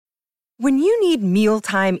When you need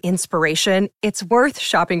mealtime inspiration, it's worth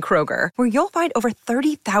shopping Kroger, where you'll find over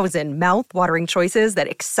 30,000 mouth-watering choices that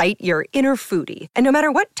excite your inner foodie. And no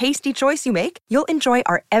matter what tasty choice you make, you'll enjoy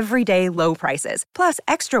our everyday low prices, plus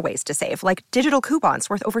extra ways to save, like digital coupons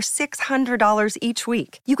worth over $600 each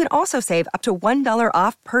week. You can also save up to $1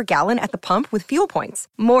 off per gallon at the pump with fuel points.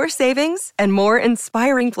 More savings and more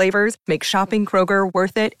inspiring flavors make shopping Kroger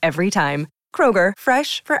worth it every time. Kroger,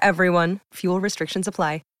 fresh for everyone. Fuel restrictions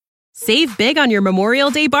apply. Save big on your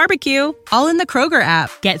Memorial Day barbecue, all in the Kroger app.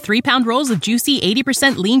 Get 3-pound rolls of juicy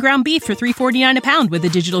 80% lean ground beef for $3.49 a pound with a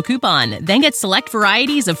digital coupon. Then get select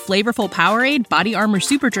varieties of flavorful Powerade, Body Armor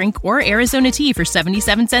Super Drink, or Arizona tea for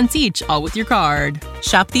 77 cents each, all with your card.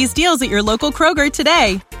 Shop these deals at your local Kroger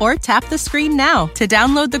today, or tap the screen now to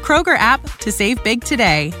download the Kroger app to save big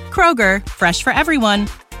today. Kroger, fresh for everyone.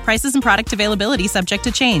 Prices and product availability subject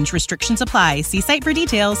to change. Restrictions apply. See site for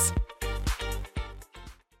details.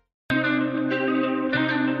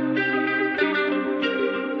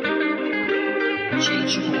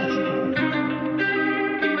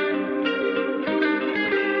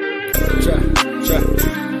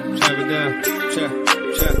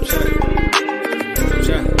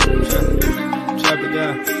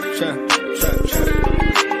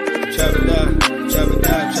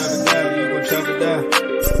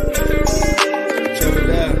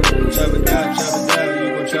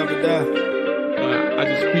 I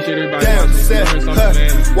just appreciate everybody.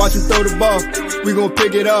 Watch him throw the ball. We gon'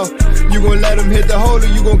 pick it off. You gon' let him hit the hole or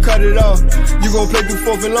you gon' cut it off. You gon' play through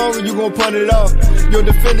fourth and long or you gon' punt it off. Your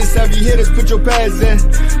defenders, heavy hitters, put your pads in.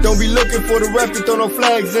 Don't be looking for the ref to throw no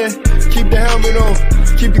flags in. Keep the helmet on,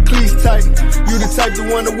 keep the cleats tight. You the type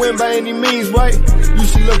to want to win by any means, right? You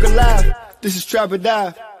should look alive. This is Trap or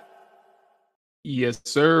Die. Yes,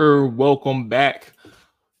 sir. Welcome back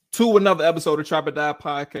to another episode of Trap or Die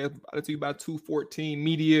podcast, brought to you by 214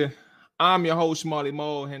 Media. I'm your host, Smalley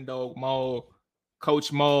Mo, Hendog Mo,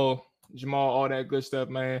 Coach Mo, Jamal, all that good stuff,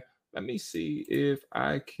 man. Let me see if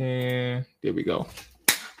I can. There we go.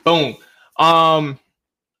 Boom.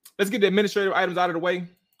 Let's get the administrative items out of the way.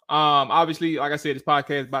 Obviously, like I said, this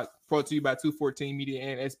podcast brought to you by 214 Media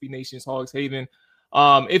and SB Nation's Hogs Haven.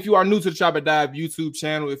 If you are new to the Trap or Die YouTube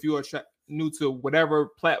channel, if you are new to whatever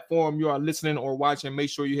platform you are listening or watching,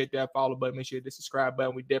 make sure you hit that follow button. Make sure you hit the subscribe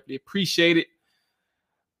button. We definitely appreciate it.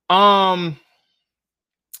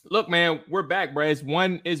 Look, man, we're back, bro. It's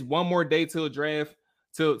one more day till draft,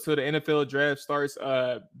 till the NFL draft starts.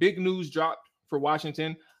 Big news dropped for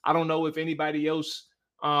Washington. I don't know if anybody else.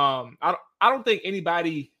 I don't think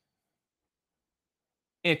anybody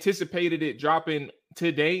anticipated it dropping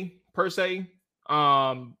today per se.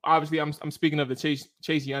 Obviously, I'm speaking of the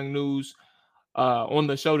Chase Young news on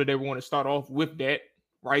the show today. We want to start off with that,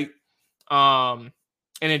 right? And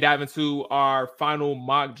then dive into our final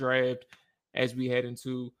mock draft as we head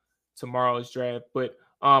into tomorrow's draft. But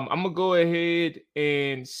I'm gonna go ahead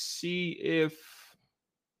and see if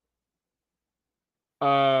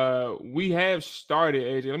we have started.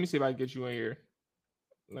 AJ, let me see if I can get you in here.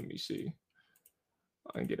 Let me see.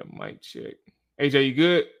 I can get a mic check. AJ, you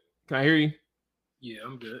good? Can I hear you? Yeah,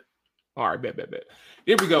 I'm good. All right, bet.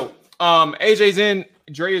 Here we go. AJ's in.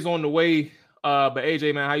 Dre is on the way. But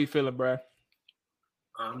AJ, man, how you feeling, bro?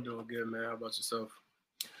 I'm doing good, man. How about yourself?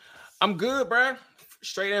 I'm good, bro.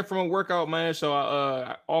 Straight in from a workout, man. So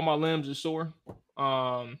all my limbs are sore.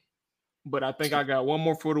 But I think I got one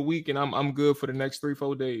more for the week, and I'm good for the next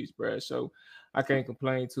 3-4 days, bro. So I can't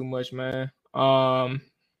complain too much, man. I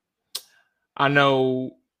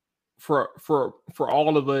know for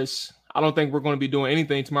all of us, I don't think we're going to be doing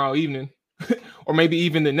anything tomorrow evening, or maybe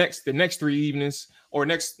even the next 3 evenings, or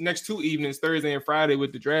next 2 evenings, Thursday and Friday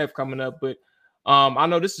with the draft coming up. But I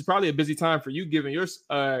know this is probably a busy time for you, given your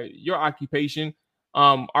occupation.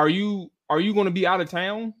 Are you going to be out of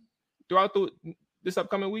town throughout this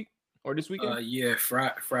upcoming week or this weekend? Yeah,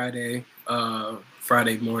 Friday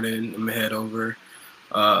morning, I'm gonna head over.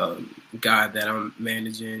 Guy that I'm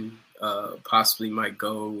managing possibly might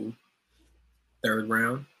go third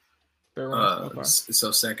round. Okay.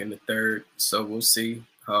 So second to third. So we'll see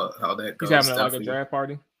how that goes. He's having like a draft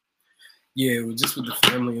party. Yeah, just with the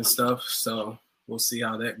family and stuff. So we'll see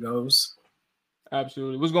how that goes.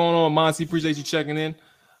 Absolutely. What's going on, Monty? Appreciate you checking in.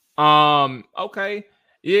 Okay.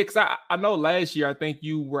 Yeah, because I know last year I think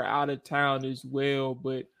you were out of town as well,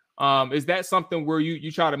 but is that something where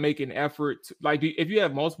you try to make an effort to, like, if you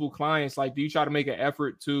have multiple clients, like, do you try to make an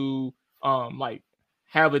effort to like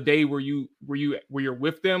have a day where you're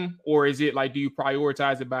with them, or is it like, do you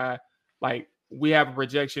prioritize it by like, we have a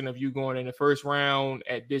projection of you going in the first round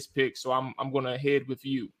at this pick, so I'm gonna head with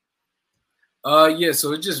you? Yeah,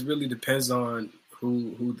 so it just really depends on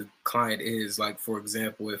who the client is. Like, for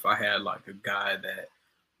example, if I had like a guy that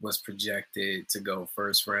was projected to go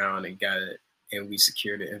first round and got it, and we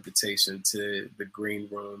secured an invitation to the green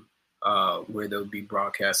room where they'll be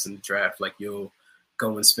broadcasting the draft, like you'll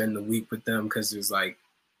go and spend the week with them because there's like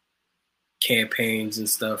campaigns and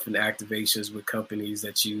stuff and activations with companies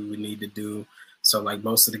that you would need to do. So like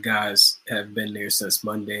most of the guys have been there since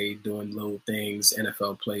Monday doing little things,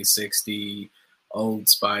 NFL Play 60, Old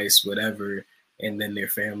Spice, whatever, and then their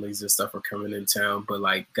families and stuff are coming in town. But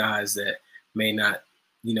like guys that may not,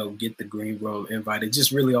 you know, get the green room invite, it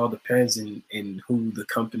just really all depends in who the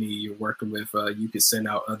company you're working with. You could send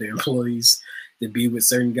out other employees to be with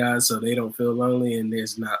certain guys so they don't feel lonely and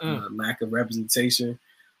there's not a lack of representation.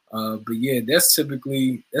 But yeah, that's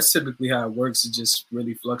typically how it works. It just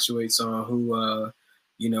really fluctuates on who,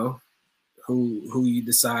 you know, who you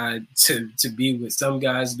decide to be with. Some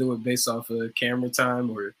guys do it based off of camera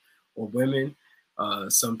time or women.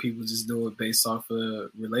 Some people just do it based off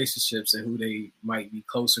of relationships and who they might be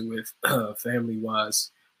closer with family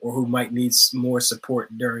wise, or who might need more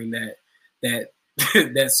support during that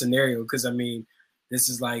scenario. Because I mean, this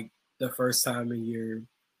is like the first time in your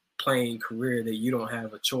playing career that you don't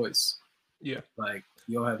have a choice. Yeah, like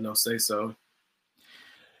you don't have no say so.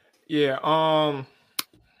 Yeah, I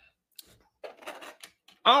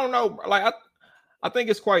don't know. Like I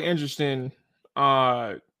think it's quite interesting.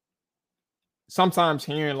 Sometimes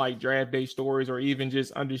hearing like draft day stories, or even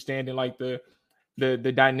just understanding like the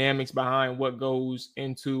dynamics behind what goes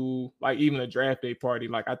into like even a draft day party.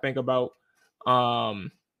 Like I think about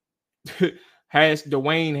has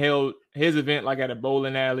Dwayne held his event like at a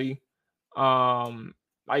bowling alley.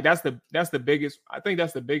 Like that's the biggest, I think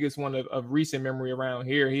that's the biggest one of recent memory around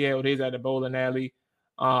here. He held his at a bowling alley.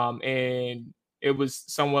 And it was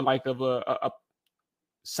somewhat like of a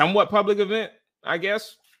somewhat public event, I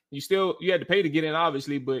guess. You had to pay to get in,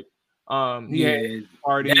 obviously, but he had a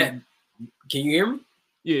party. Can you hear me?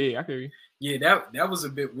 Yeah, I can hear you. Yeah, that was a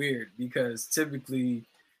bit weird because typically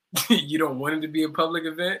you don't want it to be a public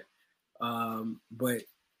event. But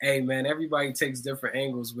hey, man, everybody takes different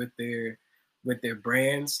angles with their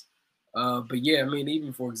brands. But yeah, I mean,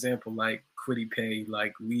 even for example, like Kwity Paye,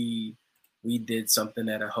 like we did something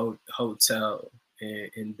at a hotel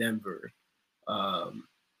in Denver.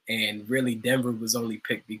 And really Denver was only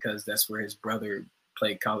picked because that's where his brother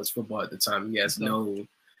played college football at the time. He has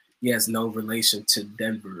no relation to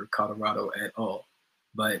Denver, Colorado at all.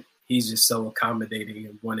 But he's just so accommodating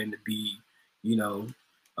and wanting to be, you know,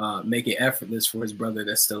 make it effortless for his brother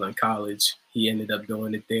that's still in college. He ended up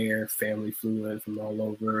doing it there. Family flew in from all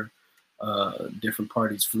over. Different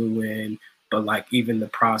parties flew in. But like even the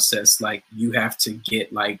process, like you have to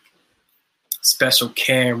get like special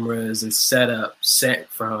cameras and set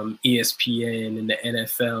from ESPN and the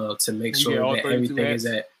NFL to make sure that everything is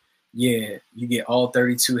at, you get all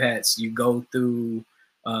 32 hats. You go through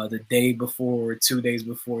the day before, 2 days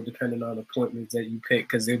before, depending on appointments that you pick,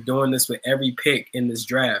 because they're doing this with every pick in this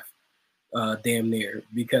draft, damn near,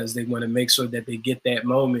 because they want to make sure that they get that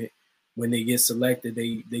moment when they get selected,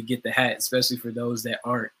 they get the hat, especially for those that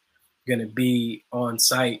aren't going to be on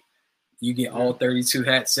site. You get all 32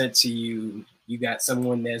 hats sent to you. You got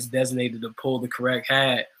someone that's designated to pull the correct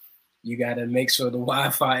hat. You got to make sure the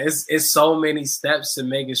Wi-Fi it's so many steps to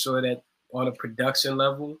making sure that on a production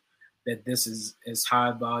level that this is as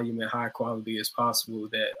high volume and high quality as possible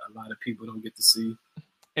that a lot of people don't get to see.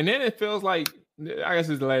 And then it feels like, I guess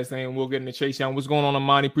this is the last thing, we'll get into Chase Young. What's going on,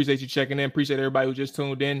 Amani? Appreciate you checking in. Appreciate everybody who just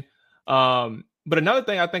tuned in. But another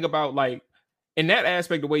thing I think about, like, in that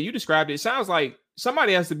aspect, the way you described it, it sounds like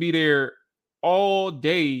somebody has to be there all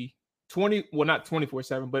day, not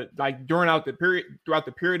 24/7, but like throughout the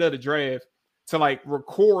period of the draft to like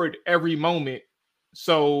record every moment.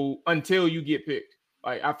 So until you get picked,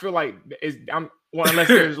 like I feel like unless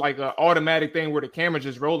there's like an automatic thing where the camera's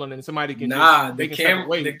just rolling and somebody can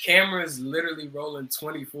the camera is literally rolling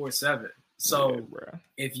 24/7. So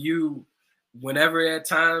if you, whenever that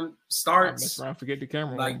time starts, mess around, forget the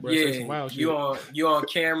camera. Like you on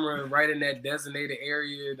camera right in that designated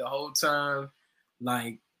area the whole time.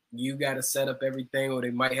 Like you got to set up everything, or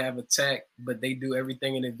they might have a tech, but they do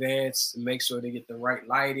everything in advance to make sure they get the right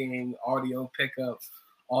lighting, audio pickup,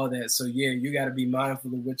 all that. So yeah, you got to be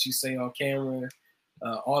mindful of what you say on camera,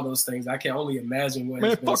 all those things. I can only imagine what.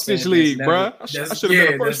 Man, fuck this league, bro. I should have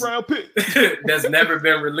been a first round pick. That's never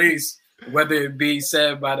been released, whether it be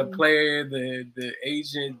said by the player, the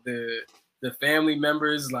agent, the family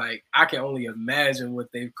members. Like I can only imagine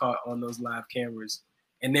what they've caught on those live cameras.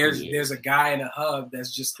 And there's a guy in a hub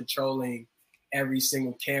that's just controlling every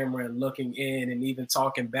single camera and looking in and even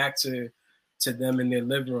talking back to to them in their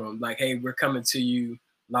living room, like, hey, we're coming to you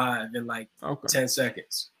live in like 10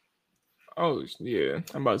 seconds. Oh yeah,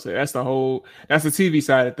 I'm about to say that's the TV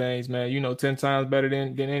side of things, man. 10 times better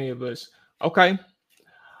than any of us. Okay.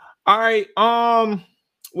 All right.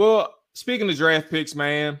 Well, speaking of draft picks,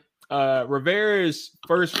 man, Rivera's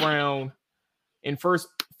first round and first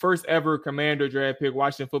ever Commander draft pick,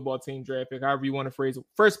 Washington football team draft pick, however you want to phrase it,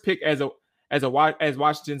 first pick as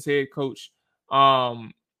Washington's head coach,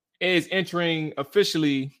 is entering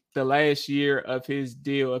officially the last year of his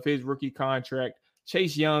rookie contract.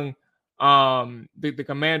 Chase Young, the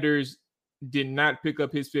Commanders did not pick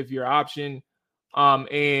up his 5th-year option.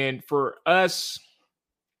 And for us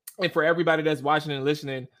and for everybody that's watching and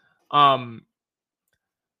listening, like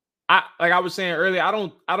I was saying earlier, I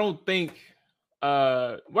don't think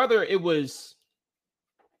whether it was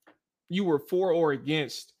you were for or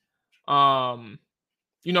against, there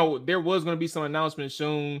was going to be some announcement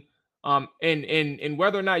soon. And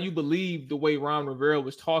whether or not you believe the way Ron Rivera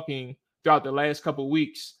was talking throughout the last couple of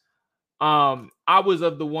weeks, I was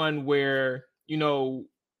of the one where,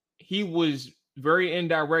 he was very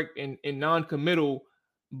indirect and non-committal,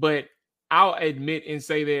 but I'll admit and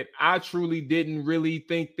say that I truly didn't really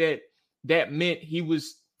think that meant he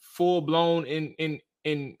was full blown and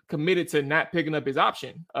committed to not picking up his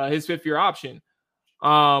option, his 5th-year option,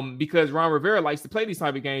 because Ron Rivera likes to play these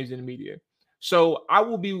type of games in the media. So I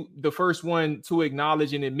will be the first one to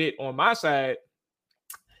acknowledge and admit on my side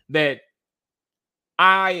that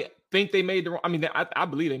I think they made I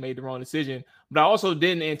believe they made the wrong decision, but I also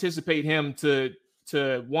didn't anticipate him to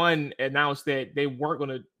one, announce that they weren't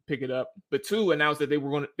going to pick it up, but 2, announce that they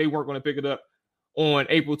weren't going to pick it up on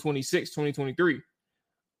April 26, 2023.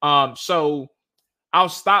 So I'll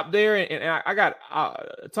stop there, and I got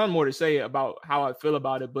a ton more to say about how I feel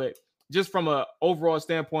about it, but just from an overall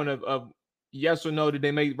standpoint of yes or no, did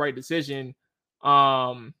they make the right decision?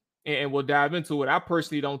 And we'll dive into it. I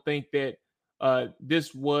personally don't think that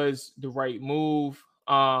this was the right move.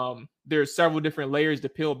 There's several different layers to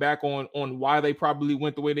peel back on why they probably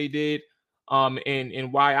went the way they did,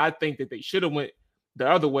 and why I think that they should have went the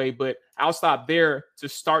other way. But I'll stop there to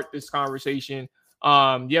start this conversation.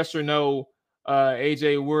 Yes or no,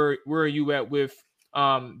 AJ, where are you at with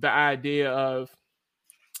the idea of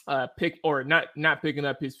pick or not picking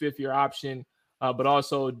up his 5th-year option, but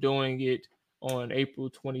also doing it on April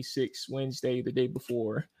 26th, Wednesday, the day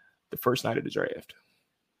before the first night of the draft?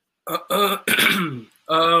 How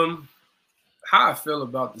I feel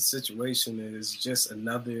about the situation is just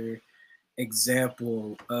another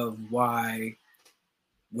example of why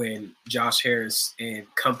when Josh Harris and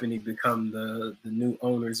company become the new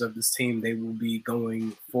owners of this team, they will be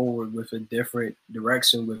going forward with a different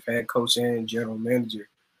direction with head coach and general manager.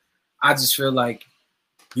 I just feel like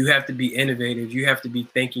you have to be innovative. You have to be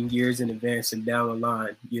thinking years in advance and down the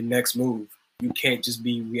line, your next move. You can't just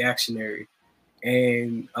be reactionary.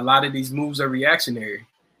 And a lot of these moves are reactionary.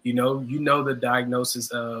 You know the diagnosis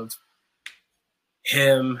of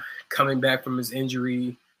him coming back from his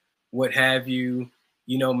injury, what have you.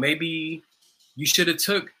 Maybe you should have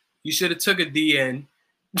took a DN,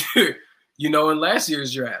 in last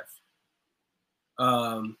year's draft.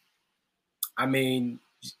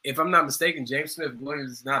 If I'm not mistaken, James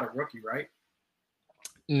Smith-Williams is not a rookie, right?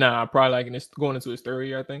 Nah, probably going into his 3rd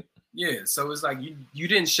year, I think. Yeah, so it's like you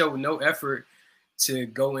didn't show no effort to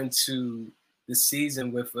go into the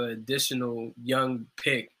season with an additional young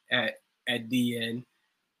pick at DN.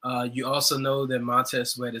 You also know that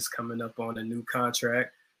Montez Sweat is coming up on a new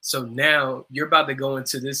contract. So now you're about to go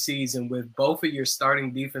into this season with both of your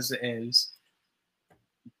starting defensive ends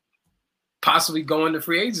possibly going to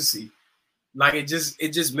free agency. Like it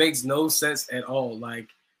just makes no sense at all. Like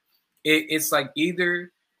it's like either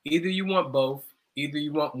you want both, either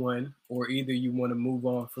you want one, or either you want to move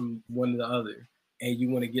on from one or the other and you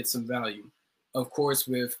want to get some value. Of course,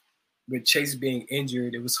 with Chase being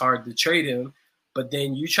injured, it was hard to trade him. But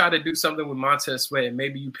then you try to do something with Montez Sweat, and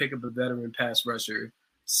maybe you pick up a veteran pass rusher,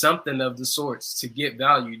 something of the sorts to get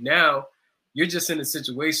value. Now you're just in a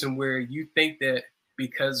situation where you think that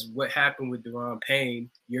because what happened with Daron Payne,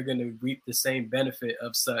 you're going to reap the same benefit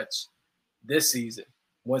of such this season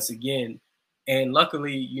once again. And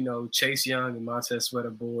luckily, Chase Young and Montez Sweat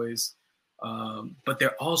are boys, but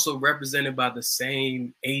they're also represented by the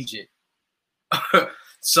same agent.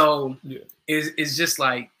 So yeah. It's just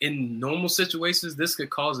like in normal situations, this could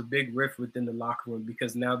cause a big rift within the locker room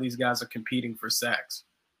because now these guys are competing for sacks.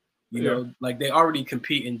 You know, like they already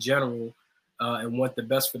compete in general and want the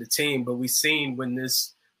best for the team. But we've seen when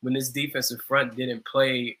this defensive front didn't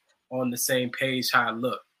play on the same page how it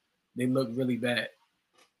looked. They looked really bad.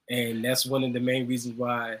 And that's one of the main reasons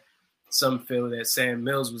why some feel that Sam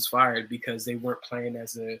Mills was fired because they weren't playing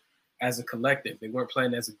as a collective. They weren't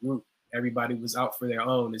playing as a group. Everybody was out for their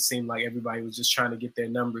own. It seemed like everybody was just trying to get their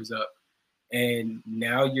numbers up. And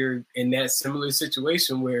now you're in that similar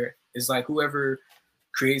situation where it's like whoever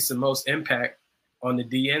creates the most impact on the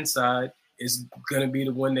DN side is going to be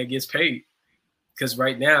the one that gets paid. Because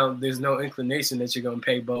right now there's no inclination that you're going to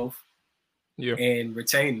pay both and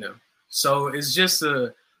retain them. So it's just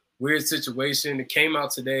a weird situation. It came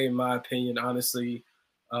out today, in my opinion, honestly,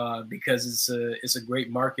 because it's a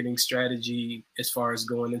great marketing strategy as far as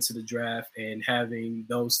going into the draft and having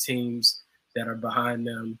those teams that are behind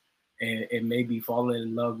them and maybe falling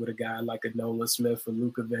in love with a guy like a Nolan Smith or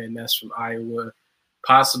Luka Van Ness from Iowa,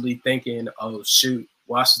 possibly thinking, oh, shoot,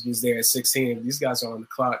 Washington's there at 16. If these guys are on the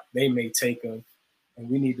clock, they may take them, and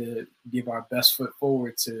we need to give our best foot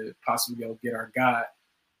forward to possibly go get our guy,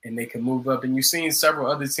 and they can move up. And you've seen several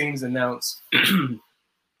other teams announce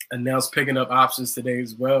picking up options today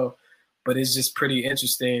as well. But it's just pretty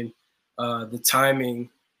interesting, the timing,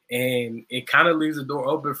 and it kind of leaves the door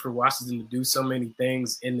open for Washington to do so many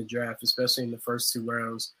things in the draft, especially in the first 2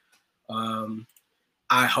 rounds.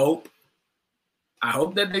 I hope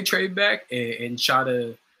that they trade back and try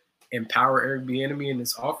to empower Eric Bieniemy in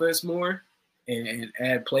this offense more and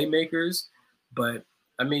add playmakers. But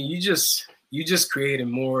I mean, you just created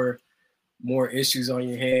more issues on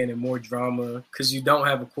your hand and more drama because you don't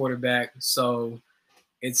have a quarterback. So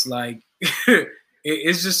it's like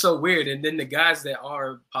it's just so weird. And then the guys that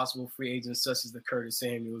are possible free agents, such as the Curtis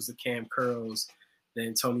Samuels, the Cam Curls, the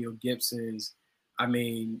Antonio Gibsons, I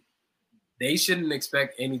mean, they shouldn't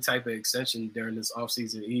expect any type of extension during this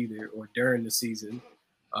offseason either, or during the season.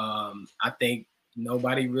 I think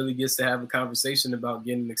nobody really gets to have a conversation about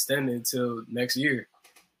getting extended until next year.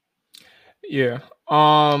 Yeah.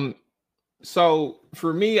 So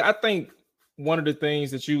for me, I think one of the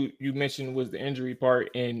things that you mentioned was the injury part,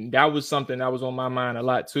 and that was something that was on my mind a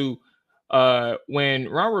lot too. When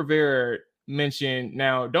Ron Rivera mentioned,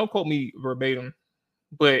 now don't quote me verbatim,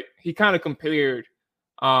 but he kind of compared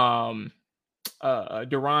Daron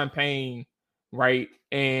Payne, right?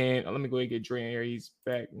 And let me go ahead and get Dre in here. He's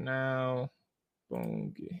back now.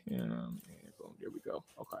 Boom, get him. Boom, there we go.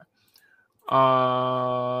 Okay.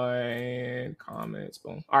 And comments.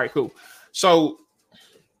 Boom. All right, cool. So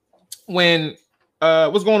when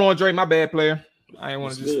what's going on, Dre? My bad, player. I didn't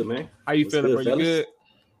want to just good, man. How you feeling, bro? You good?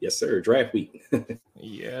 Yes, sir. Draft week.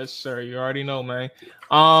 Yes, sir. You already know, man.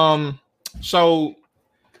 So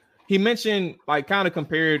he mentioned, like, kind of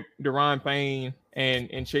compared Daron Payne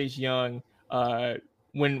and Chase Young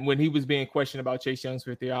when he was being questioned about Chase Young's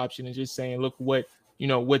 5th-year option, and just saying, look what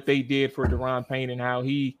they did for Daron Payne and how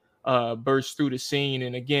he burst through the scene.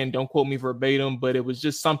 And again, don't quote me verbatim, but it was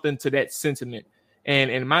just something to that sentiment.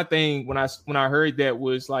 And my thing when I heard that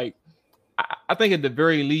was like, I think at the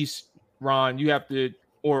very least, Ron, you have to,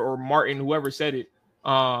 or Martin, whoever said it,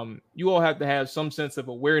 you all have to have some sense of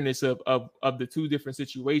awareness of the two different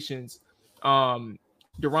situations.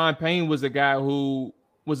 Daron Payne was a guy who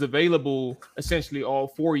was available essentially all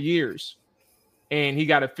 4 years, and he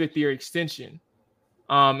got a 5th-year extension.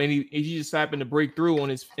 And he just happened to break through in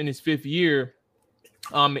his 5th year,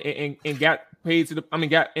 and got paid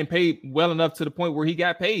got paid well enough to the point where he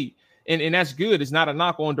got paid, and that's good. It's not a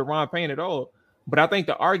knock on Daron Payne at all, but I think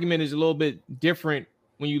the argument is a little bit different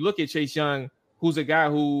when you look at Chase Young, who's a guy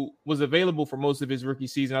who was available for most of his rookie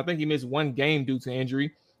season. I think he missed 1 game due to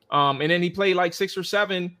injury, and then he played like 6 or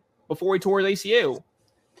 7 before he tore his ACL.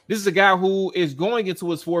 This is a guy who is going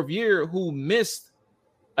into his 4th year, who missed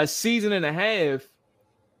a season and a half.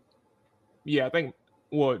 Yeah, I think,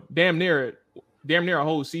 well, damn near a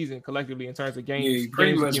whole season collectively in terms of games. Yeah, he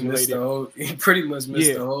pretty much missed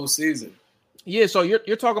the whole season. Yeah, so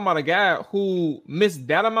you're talking about a guy who missed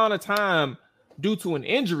that amount of time due to an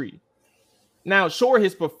injury. Now, sure,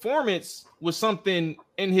 his performance was something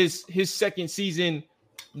in his second season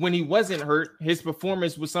when he wasn't hurt. His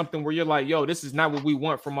performance was something where you're like, yo, this is not what we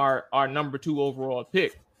want from our number 2 overall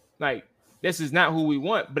pick. Like, this is not who we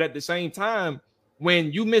want. But at the same time,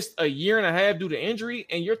 when you missed a year and a half due to injury,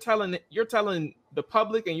 and you're telling the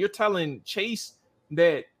public and you're telling Chase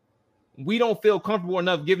that we don't feel comfortable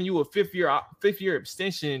enough giving you a 5th-year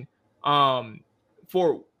extension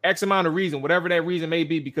for X amount of reason, whatever that reason may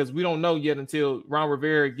be, because we don't know yet until Ron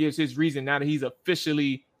Rivera gives his reason now that he's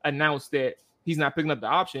officially announced that he's not picking up the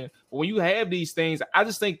option. But when you have these things, I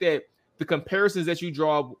just think that the comparisons that you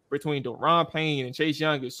draw between Daron Payne and Chase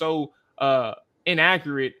Young is so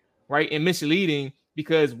inaccurate, right, and misleading,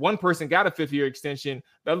 because one person got a 5th-year extension,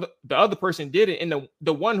 the other person didn't, and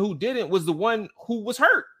the one who didn't was the one who was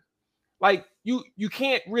hurt. Like you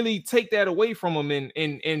can't really take that away from him.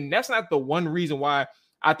 And that's not the one reason why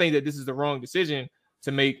I think that this is the wrong decision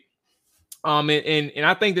to make. And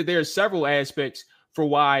I think that there are several aspects for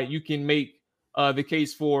why you can make the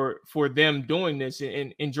case for them doing this.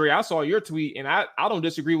 And Dre, I saw your tweet, and I don't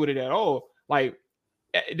disagree with it at all. Like,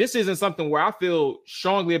 this isn't something where I feel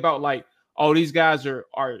strongly about, like, oh, these guys are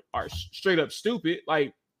straight up stupid.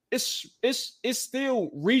 Like, it's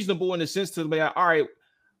still reasonable in the sense to be like, all right,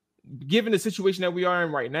 given the situation that we are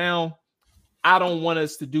in right now, I don't want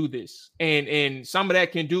us to do this. And some of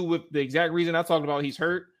that can do with the exact reason I talked about. He's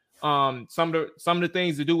hurt. Some of the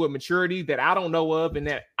things to do with maturity that I don't know of, and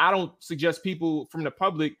that I don't suggest people from the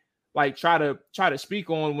public like try to speak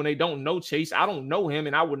on when they don't know Chase. I don't know him,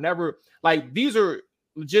 and I would never, like, these are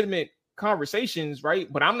legitimate conversations,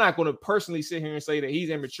 right? But I'm not going to personally sit here and say that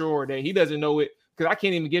he's immature or that he doesn't know it, because I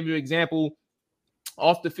can't even give you an example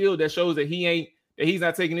off the field that shows that he's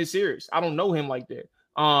not taking this serious. I don't know him like that.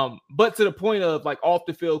 But to the point of like off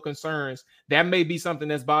the field concerns, that may be something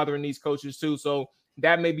that's bothering these coaches too. So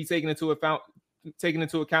that may be taken into account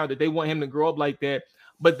that they want him to grow up like that.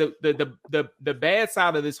 But the bad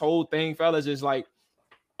side of this whole thing, fellas, is like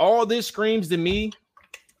all this screams to me,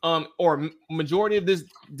 or majority of this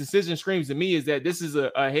decision screams to me, is that this is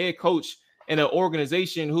a head coach and an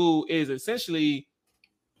organization who is essentially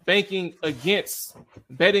betting against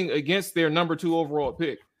their number 2 overall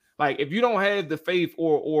pick. Like, if you don't have the faith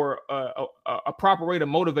or a proper way to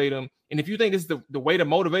motivate them, and if you think this is the way to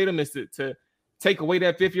motivate them is to take away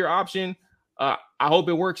that 5th-year option, I hope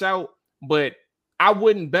it works out. But I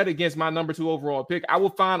wouldn't bet against my number 2 overall pick. I will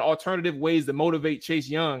find alternative ways to motivate Chase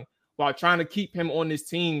Young while trying to keep him on this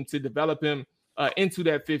team to develop him into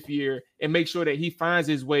that 5th year and make sure that he finds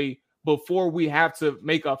his way before we have to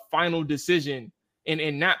make a final decision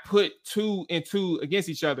and not put 2 and 2 against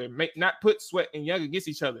each other, not put Sweat and Young against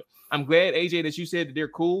each other. I'm glad, AJ, that you said that they're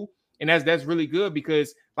cool, and that's really good,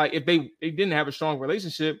 because like if they didn't have a strong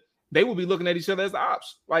relationship, they would be looking at each other as the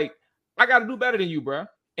ops. Like, I got to do better than you, bro.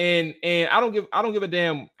 And I don't give a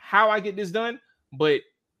damn how I get this done, but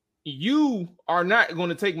you are not going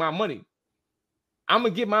to take my money. I'm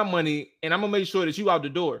gonna get my money, and I'm gonna make sure that you out the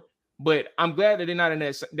door. But I'm glad that they're not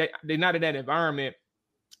in that environment,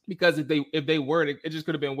 because if they were, it just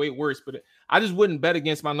could have been way worse. But I just wouldn't bet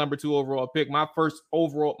against my number 2 overall pick. My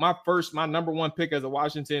number 1 pick as a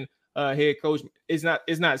Washington head coach is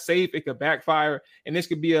not safe. It could backfire, and this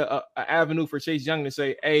could be a avenue for Chase Young to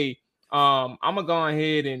say, hey, I'm gonna go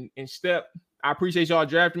ahead and step. I appreciate y'all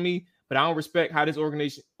drafting me, but I don't respect how this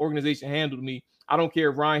organization handled me. I don't care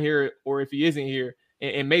if Ron here or if he isn't here,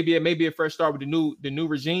 and maybe it may be a fresh start with the new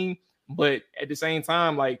regime. But at the same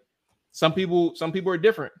time, like, some people are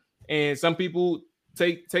different, and some people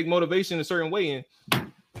take motivation a certain way,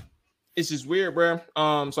 and it's just weird, bro.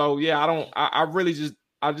 So yeah,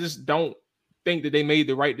 I just don't think that they made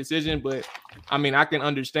the right decision. But I mean, I can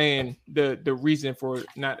understand the reason for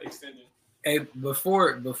not extending. Hey,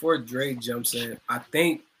 before Dre jumps in, I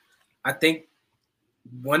think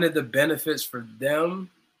one of the benefits for them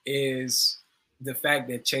is the fact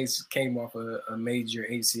that Chase came off a major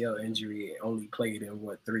ACL injury and only played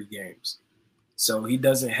in 3 games. So he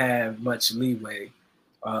doesn't have much leeway.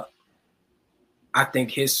 I think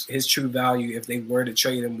his true value, if they were to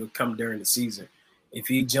trade him, would come during the season. If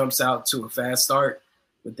he jumps out to a fast start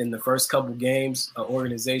within the first couple games, an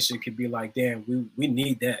organization could be like, damn, we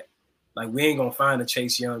need that. Like, we ain't going to find a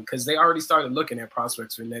Chase Young, because they already started looking at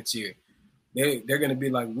prospects for next year. They're going to be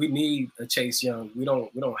like, we need a Chase Young. We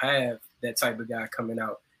don't have that type of guy coming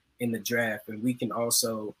out in the draft, and we can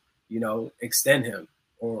also, extend him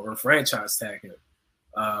or franchise tag him.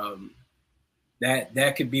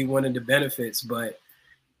 That could be one of the benefits. But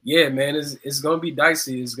yeah, man, it's going to be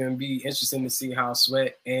dicey. It's going to be interesting to see how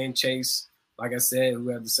Sweat and Chase, like I said, who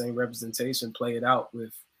have the same representation, play it out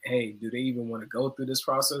with, hey, do they even want to go through this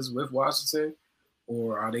process with Washington,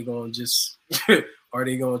 or are they going to just are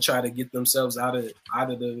they going to try to get themselves out of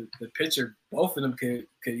the picture? Both of them could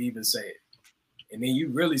even say it, and then you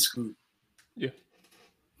really screwed. Yeah.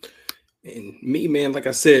 And me, man, like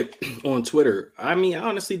I said on Twitter, I mean, I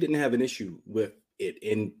honestly didn't have an issue with it,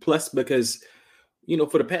 and plus because,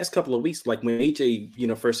 for the past couple of weeks, like when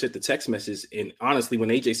AJ, first sent the text message, and honestly, when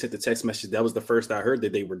AJ sent the text message, that was the first I heard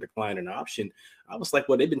that they were declining an option. I was like,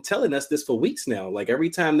 well, they've been telling us this for weeks now. Like, every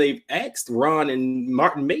time they've asked Ron and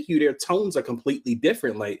Martin Mayhew, their tones are completely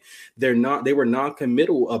different. Like, they were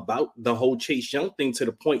non-committal about the whole Chase Young thing, to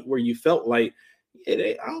the point where you felt like,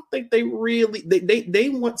 I don't think they really they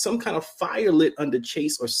want some kind of fire lit under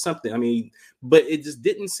Chase or something. I mean, but it just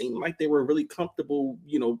didn't seem like they were really comfortable,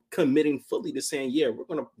 committing fully to saying, yeah,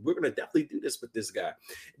 we're gonna definitely do this with this guy.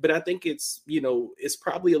 But I think it's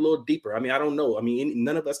probably a little deeper. I mean, I don't know. I mean,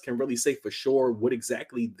 none of us can really say for sure what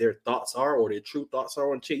exactly their thoughts are or their true thoughts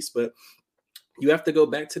are on Chase, but you have to go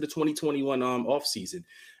back to the 2021 offseason.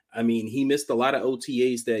 I mean, he missed a lot of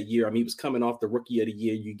OTAs that year. I mean, he was coming off the Rookie of the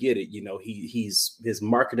Year. You get it. His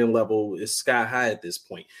marketing level is sky high at this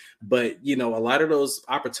point. But, a lot of those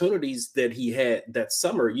opportunities that he had that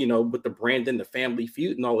summer, with the Brandon, the Family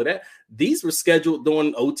Feud and all of that, these were scheduled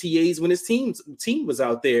during OTAs when his team was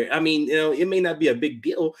out there. I mean, it may not be a big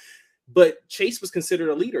deal, but Chase was considered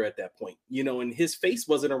a leader at that point, and his face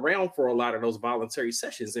wasn't around for a lot of those voluntary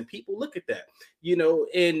sessions. And people look at that,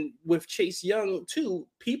 and with Chase Young too,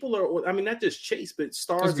 people are, I mean, not just Chase, but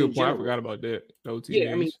stars. That's a good point. I forgot about that.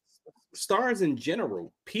 Yeah, I mean, stars in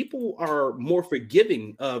general, people are more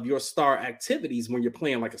forgiving of your star activities when you're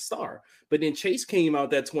playing like a star. But then Chase came out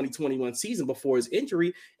that 2021 season before his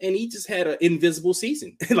injury, and he just had an invisible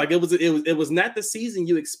season. Like it was not the season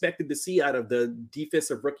you expected to see out of the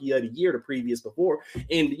defensive Rookie of the Year the previous before,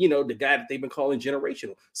 and the guy that they've been calling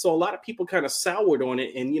generational. So a lot of people kind of soured on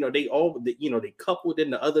it, and they coupled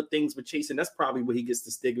into other things with Chase, and that's probably where he gets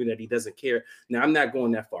the stigma that he doesn't care. Now I'm not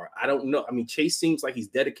going that far. I don't know. I mean, Chase seems like he's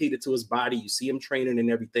dedicated to his body. You see him training and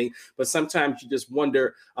everything, but sometimes you just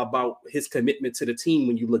wonder about his commitment to the team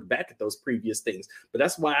when you look back at those previous things. But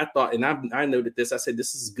that's why I thought, and I noted this, I said,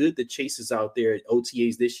 this is good that Chase is out there at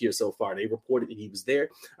OTAs this year so far. They reported that he was there.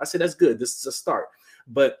 I said, that's good. This is a start.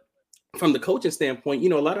 But from the coaching standpoint,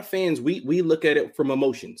 a lot of fans, we look at it from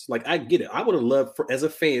emotions. Like, I get it. I would have loved as a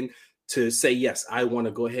fan to say, yes, I want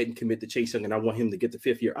to go ahead and commit to Chase Young and I want him to get the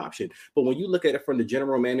 5th-year option. But when you look at it from the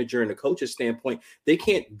general manager and the coach's standpoint, they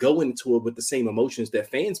can't go into it with the same emotions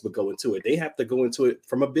that fans would go into it. They have to go into it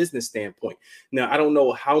from a business standpoint. Now, I don't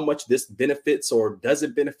know how much this benefits or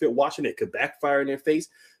doesn't benefit Washington. It could backfire in their face.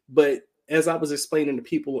 But as I was explaining to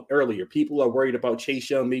people earlier, people are worried about Chase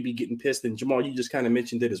Young maybe getting pissed. And Jamal, you just kind of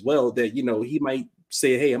mentioned it as well, that, he might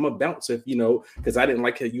say, hey, I'm a bounce if, because I didn't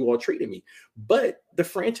like how you all treated me. But the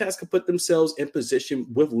franchise could put themselves in position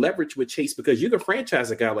with leverage with Chase, because you can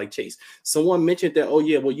franchise a guy like Chase. Someone mentioned that, oh,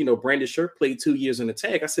 yeah, well, Brandon Shirk played 2 years in the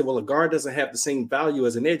tag. I said, well, a guard doesn't have the same value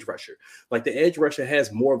as an edge rusher. Like, the edge rusher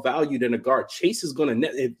has more value than a guard. Chase is going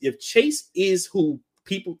to if Chase is who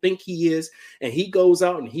people think he is, and he goes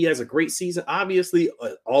out and he has a great season, obviously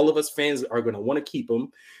all of us fans are going to want to keep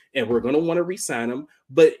him and we're going to want to re-sign him.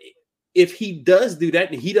 But if he does do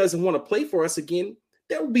that and he doesn't want to play for us again,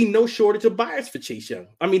 there will be no shortage of buyers for Chase Young.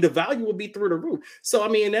 I mean, the value will be through the roof. So, I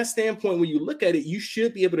mean, in that standpoint, when you look at it, you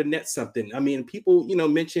should be able to net something. I mean, people,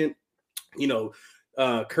 mention,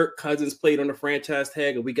 Kirk Cousins played on the franchise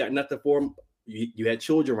tag and we got nothing for him. You had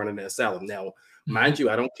children running that asylum. Now, mind you,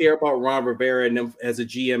 I don't care about Ron Rivera and them as a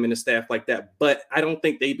GM and a staff like that, but I don't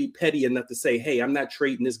think they'd be petty enough to say, hey, I'm not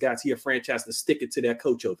trading this guy to your franchise to stick it to that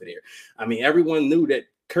coach over there. I mean, everyone knew that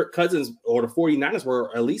Kirk Cousins or the 49ers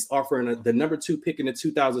were at least offering the number 2 pick in the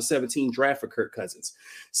 2017 draft for Kirk Cousins.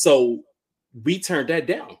 So we turned that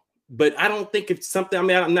down. But I don't think it's something, I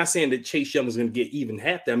mean, I'm not saying that Chase Young is going to get even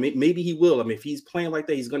half that. I mean, maybe he will. I mean, if he's playing like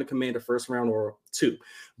that, he's going to command a first round or 2.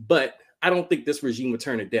 But I don't think this regime would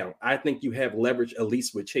turn it down. I think you have leverage at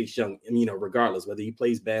least with Chase Young, regardless whether he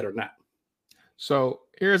plays bad or not. So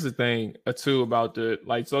here's the thing too about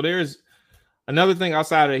so there's another thing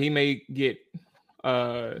outside of he may get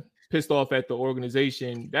pissed off at the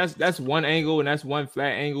organization. That's one angle and that's one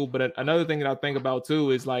flat angle. But another thing that I think about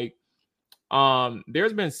too is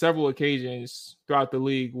there's been several occasions throughout the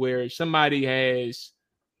league where somebody has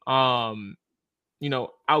outkicked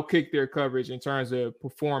their coverage in terms of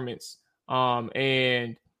performance.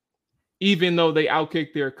 And even though they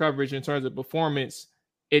outkick their coverage in terms of performance,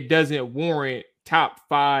 it doesn't warrant top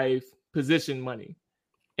 5 position money.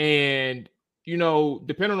 And,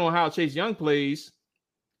 depending on how Chase Young plays,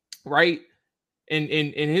 right,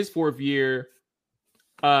 in his 4th year,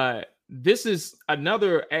 this is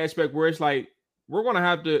another aspect where it's like, we're going to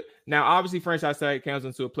have to, now obviously franchise tag comes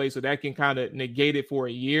into a place so that can kind of negate it for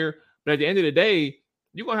a year. But at the end of the day,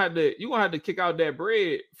 you're gonna have to kick out that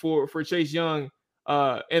bread for Chase Young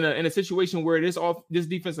in a situation where this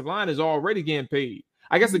defensive line is already getting paid.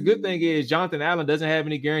 I guess the good thing is Jonathan Allen doesn't have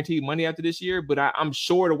any guaranteed money after this year, but I'm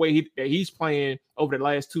sure the way he's playing over the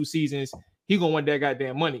last 2 seasons, he's gonna want that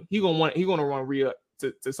goddamn money. He's gonna run re-up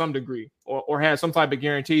to some degree or have some type of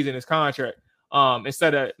guarantees in his contract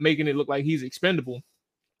instead of making it look like he's expendable.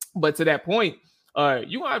 But to that point,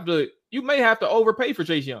 you may have to overpay for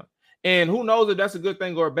Chase Young. And who knows if that's a good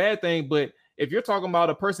thing or a bad thing, but if you're talking about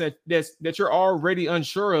a person that you're already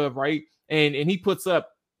unsure of, right? And he puts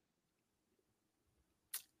up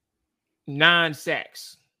 9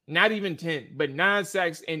 sacks, not even 10, but 9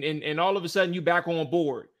 sacks, and all of a sudden you back on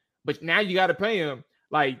board. But now you got to pay him.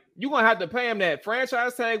 Like, you're going to have to pay him that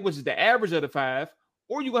franchise tag, which is the average of the 5,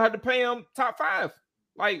 or you're going to have to pay him top 5.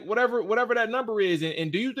 Like, whatever that number is.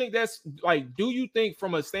 And do you think that's like, do you think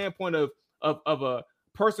from a standpoint of a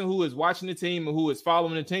person who is watching the team and who is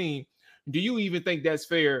following the team, do you even think that's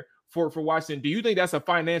fair for Washington? Do you think that's a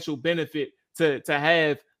financial benefit to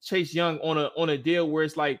have Chase Young on a deal where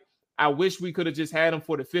it's like, I wish we could have just had him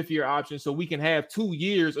for the 5th-year option so we can have 2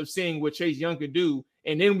 years of seeing what Chase Young could do,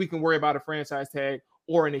 and then we can worry about a franchise tag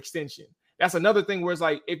or an extension? That's another thing where it's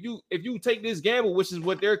like, if you take this gamble, which is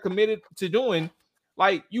what they're committed to doing,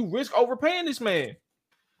 like, you risk overpaying this man.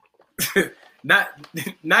 Not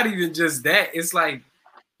even just that. It's like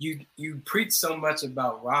you preach so much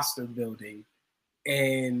about roster building,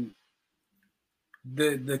 and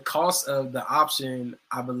the cost of the option,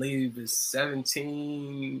 I believe, is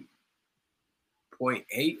 17.8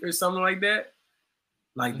 or something like that.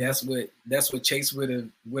 Like, that's what Chase would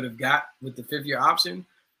have got with the 5th-year option.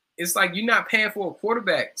 It's like, you're not paying for a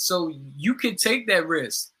quarterback, so you could take that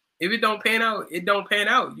risk. If it don't pan out, it don't pan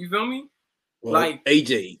out. You feel me? Well, like,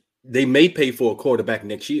 AJ, they may pay for a quarterback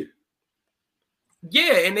next year.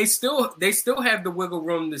 Yeah, and they still have the wiggle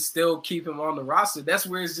room to still keep him on the roster. That's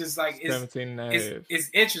where it's just like, it's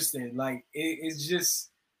interesting. Like, it's just,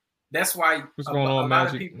 that's why a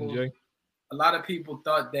lot of people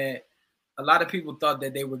thought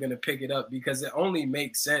that they were going to pick it up, because it only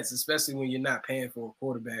makes sense, especially when you're not paying for a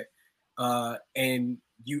quarterback. And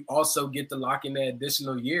you also get to lock in that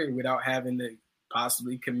additional year without having to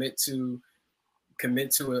possibly commit to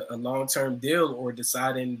a long-term deal, or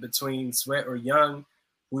deciding between Sweat or Young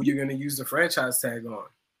who you're going to use the franchise tag on.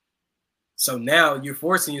 So now you're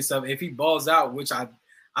forcing yourself, if he balls out, which I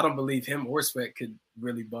don't believe him or Sweat could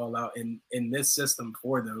really ball out in this system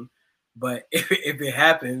for them. But if it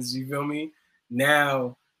happens, you feel me?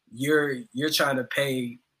 Now you're trying to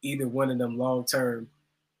pay either one of them long-term.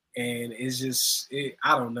 And it's just,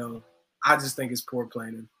 I don't know. I just think it's poor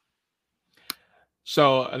planning.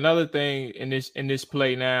 So another thing in this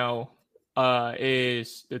play now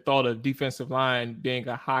is the thought of defensive line being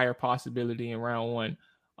a higher possibility in round 1.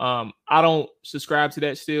 I don't subscribe to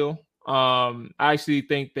that still. I actually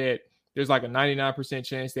think that there's like a 99%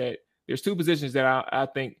 chance that there's 2 positions that I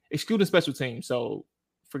think, excluding special teams. So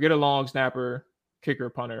forget a long snapper, kicker,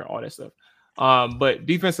 punter, all that stuff. But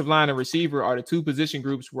defensive line and receiver are the 2 position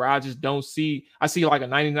groups where I just don't see. I see like a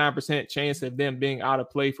 99% chance of them being out of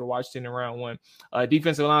play for Washington in round 1.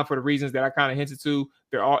 Defensive line, for the reasons that I kind of hinted to,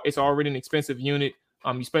 it's already an expensive unit.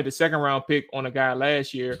 You spent the 2nd round pick on a guy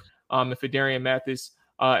last year, and for Darian Mathis,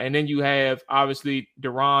 and then you have obviously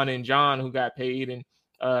Deron and John who got paid, and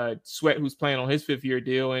Sweat who's playing on his 5th-year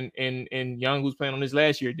deal, and Young who's playing on his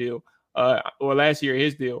last year deal, or last year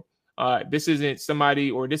his deal. This isn't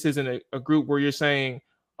somebody, or this isn't a group where you're saying,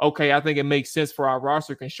 okay, I think it makes sense for our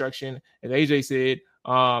roster construction. As AJ said,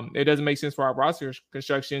 it doesn't make sense for our roster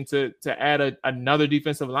construction to add another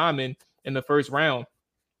defensive lineman in the 1st round.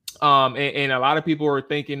 And a lot of people are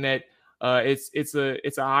thinking that it's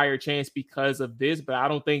a higher chance because of this, but I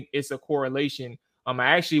don't think it's a correlation. I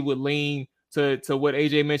actually would lean to what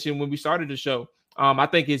AJ mentioned when we started the show. I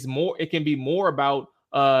think it can be more about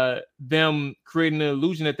them creating an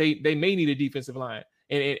illusion that they may need a defensive line,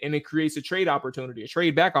 and it creates a trade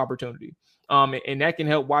back opportunity. And that can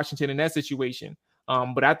help Washington in that situation.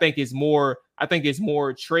 But I think it's more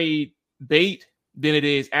trade bait than it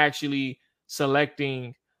is actually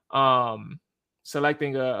selecting a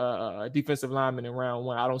defensive lineman in round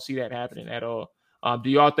 1. I don't see that happening at all. Do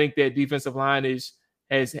y'all think that defensive line has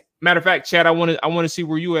matter of fact, Chad, I want to see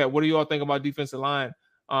where you at. What do y'all think about defensive line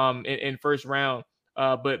in 1st round?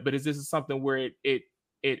 But is this something where it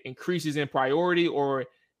increases in priority, or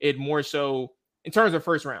it more so in terms of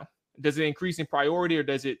 1st round? Does it increase in priority, or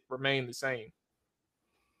does it remain the same?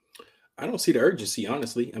 I don't see the urgency,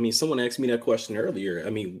 honestly. I mean, someone asked me that question earlier. I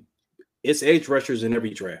mean, it's edge rushers in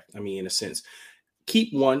every draft. I mean, in a sense,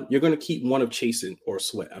 keep one. You're going to keep one of Chase or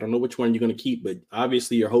Sweat. I don't know which one you're going to keep, but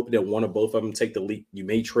obviously you're hoping that one or both of them take the leap. You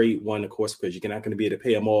may trade one, of course, because you're not going to be able to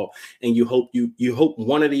pay them all. And you hope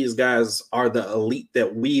one of these guys are the elite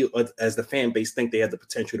that we as the fan base think they have the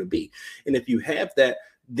potential to be. And if you have that,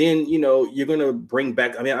 then, you're going to bring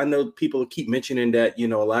back. I mean, I know people keep mentioning that, a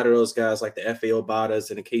lot of those guys like the F.A. Obadas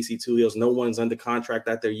and the Casey Tuhios, no one's under contract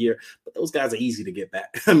out their year, but those guys are easy to get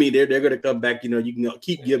back. I mean, they're going to come back, you can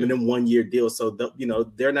keep giving them 1 year deals. So,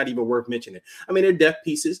 they're not even worth mentioning. I mean, they're depth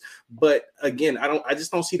pieces, but again, I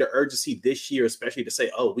just don't see the urgency this year, especially to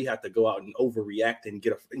say, oh, we have to go out and overreact and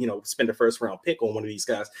get spend a first round pick on one of these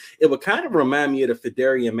guys. It would kind of remind me of the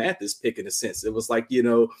Fedarian Mathis pick in a sense. It was like,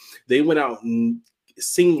 they went out and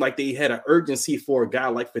seemed like they had an urgency for a guy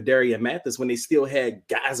like Fedarian Mathis when they still had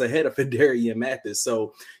guys ahead of Fedarian Mathis.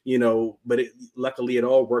 So, but luckily it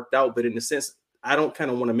all worked out. But in a sense, I don't kind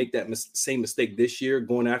of want to make that same mistake this year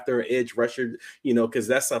going after an edge rusher, because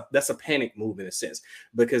that's a panic move in a sense.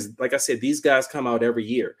 Because like I said, these guys come out every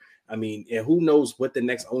year. I mean, and who knows what the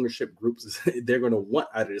next ownership groups they're going to want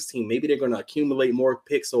out of this team. Maybe they're going to accumulate more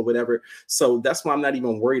picks or whatever. So that's why I'm not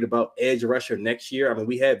even worried about edge rusher next year. I mean,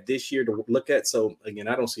 we have this year to look at. So again,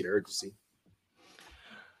 I don't see the urgency.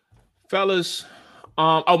 Fellas,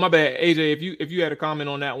 oh my bad, AJ. If you had a comment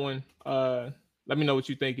on that one, let me know what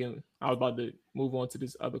you're thinking. I was about to move on to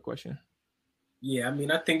this other question. Yeah, I mean,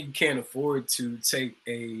 I think you can't afford to take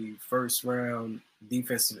a first round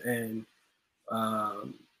defensive end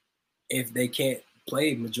if they can't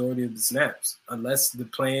play majority of the snaps, unless the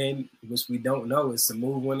plan, which we don't know, is to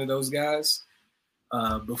move one of those guys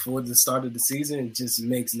before the start of the season. It just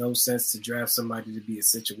makes no sense to draft somebody to be a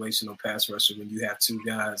situational pass rusher when you have two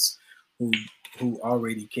guys who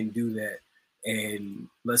already can do that. And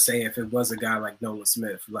let's say if it was a guy like Nolan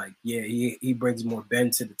Smith, like, yeah, he brings more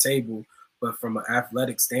bend to the table, but from an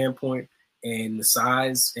athletic standpoint and the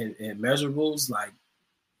size and measurables, like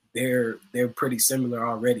they're pretty similar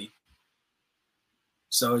already.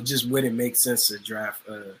 So it just wouldn't make sense to draft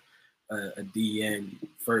a DN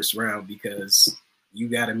first round because you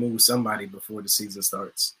got to move somebody before the season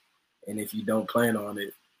starts. And if you don't plan on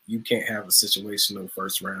it, you can't have a situational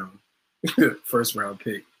first round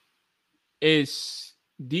pick. It's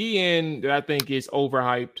DN that I think is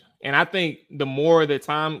overhyped. And I think the more the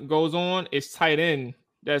time goes on, it's tight end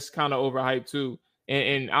that's kind of overhyped too.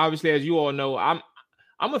 And obviously, as you all know, I'm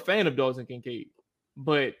a fan of Dalton Kincaid,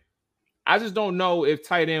 but I just don't know if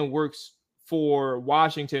tight end works for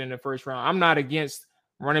Washington in the first round. I'm not against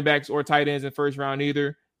running backs or tight ends in first round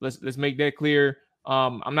either. Let's make that clear.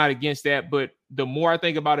 I'm not against that, but the more I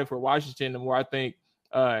think about it for Washington, the more I think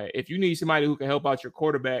if you need somebody who can help out your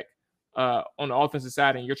quarterback on the offensive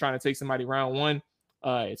side and you're trying to take somebody round one,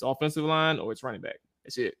 it's offensive line or it's running back.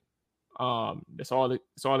 That's it. That's all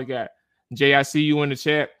it got. Jay, I see you in the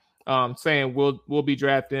chat saying we'll be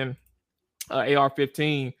drafting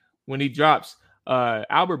AR-15 when he drops.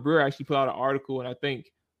 Albert Breer actually put out an article, and I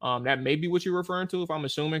think that may be what you're referring to, if I'm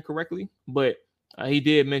assuming correctly. But he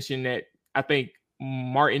did mention that I think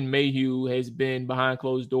Martin Mayhew has been behind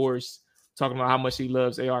closed doors talking about how much he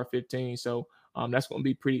loves AR-15. So that's going to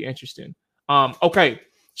be pretty interesting. Okay,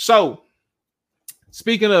 so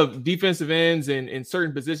speaking of defensive ends and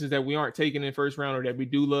certain positions that we aren't taking in first round or that we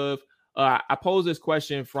do love, I posed this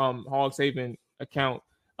question from Hogs Haven account.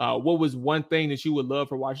 What was one thing that you would love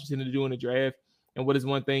for Washington to do in the draft? And what is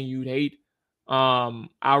one thing you'd hate?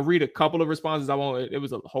 I'll read a couple of responses. It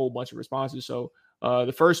was a whole bunch of responses. So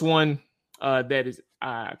the first one that is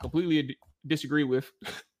I completely disagree with.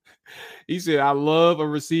 He said, I love a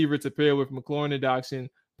receiver to pair with McLaurin and Doxson,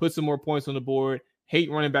 put some more points on the board. Hate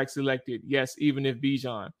running back selected. Yes, even if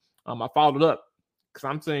Bijan. I followed up because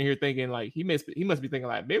I'm sitting here thinking like he must be thinking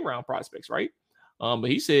like mid round prospects, right? But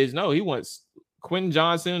he says no, he wants Quentin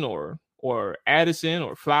Johnson or Addison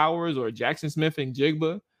or Flowers or Jackson Smith and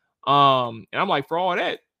Jigba. And I'm like, for all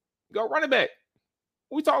that, go running back.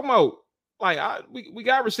 What we talking about? Like we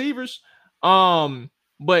got receivers.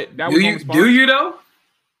 But that do you though?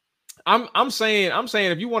 I'm saying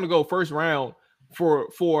if you want to go first round for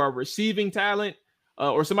a receiving talent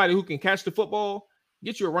or somebody who can catch the football,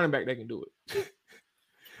 get you a running back that can do it.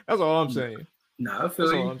 That's all I'm saying. No, I feel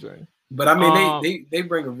That's you. all I'm saying. But I mean, they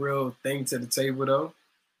bring a real thing to the table though,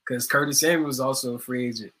 because Curtis Samuel is also a free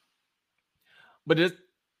agent. But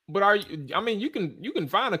are you? I mean, you can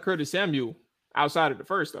find a Curtis Samuel outside of the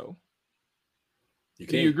first though.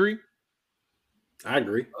 Do you agree? I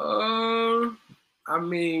agree. I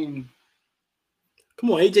mean,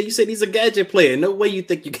 come on, AJ. You said he's a gadget player. No way you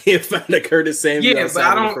think you can't find a Curtis Samuel. Yeah, but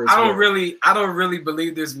I don't really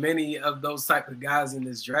believe there's many of those type of guys in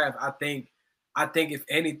this draft. I think if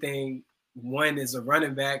anything, one is a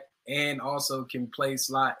running back and also can play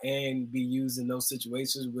slot and be used in those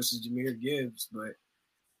situations, which is Jahmyr Gibbs. But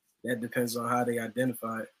that depends on how they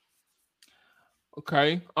identify it.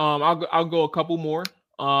 Okay. I'll go a couple more.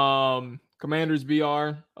 Commanders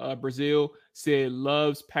BR, Brazil. said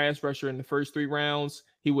loves pass rusher in the first 3 rounds.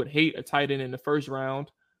 He would hate a tight end in the first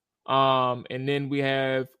round. And then we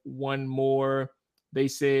have one more. They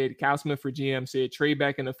said Kyle Smith for GM said trade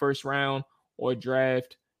back in the first round or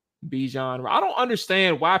draft Bijan. I don't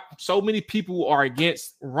understand why so many people are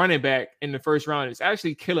against running back in the first round. It's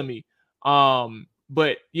actually killing me.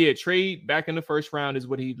 But yeah, trade back in the first round is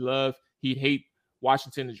what he'd love. He'd hate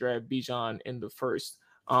Washington to draft Bijan in the first.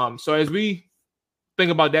 So as we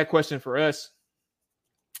think about that question for us,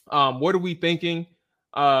 what are we thinking?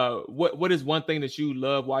 What is one thing that you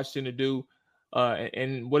love Washington to do?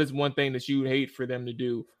 And what is one thing that you would hate for them to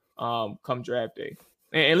do come draft day?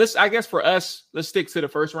 And let's stick to the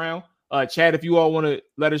first round. Chad, if you all want to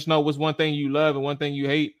let us know what's one thing you love and one thing you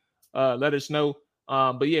hate, let us know.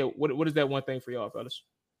 But yeah, what is that one thing for y'all, fellas?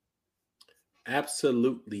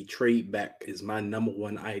 Absolutely, trade back is my number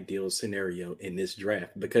one ideal scenario in this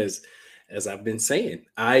draft because, as I've been saying,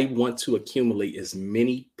 I want to accumulate as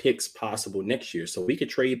many picks possible next year. So we could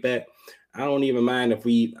trade back. I don't even mind if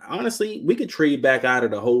we could trade back out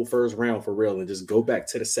of the whole first round for real and just go back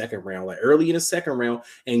to the second round, like early in the second round,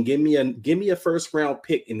 and give me a first round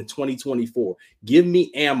pick in the 2024. Give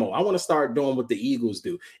me ammo. I want to start doing what the Eagles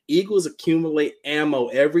do. Eagles accumulate ammo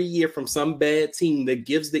every year from some bad team that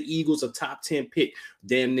gives the Eagles a top 10 pick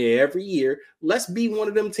damn near every year. Let's be one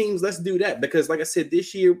of them teams. Let's do that because, like I said,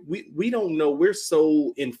 this year we don't know. We're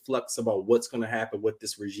so in flux about what's going to happen with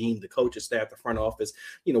this regime, the coaching staff, the front office,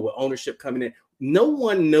 with ownership coming in. No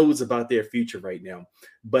one knows about their future right now.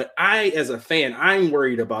 But I, as a fan, I'm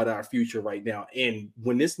worried about our future right now. And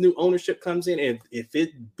when this new ownership comes in, and if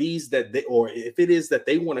it is that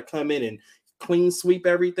they want to come in and clean sweep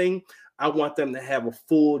everything, I want them to have a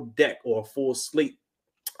full deck or a full slate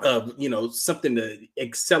of, something to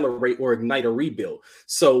accelerate or ignite a rebuild.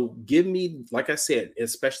 So give me, like I said,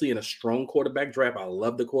 especially in a strong quarterback draft, I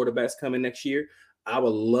love the quarterbacks coming next year. I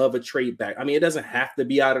would love a trade back. I mean, it doesn't have to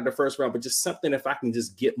be out of the first round, but just something if I can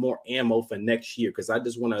just get more ammo for next year, because I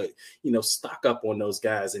just want to, stock up on those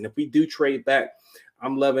guys. And if we do trade back,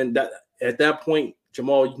 I'm loving that. At that point,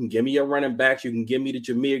 Jamal, you can give me your running backs. You can give me the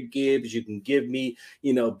Jahmyr Gibbs. You can give me,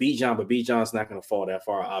 Bijan, but Bijan's not going to fall that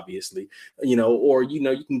far, obviously. Or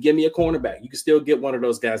you can give me a cornerback. You can still get one of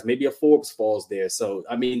those guys. Maybe a Forbes falls there. So,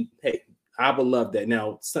 I mean, hey, I would love that.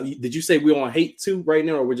 Now, did you say we on hate too right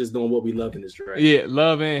now, or we're just doing what we love in this draft? Yeah,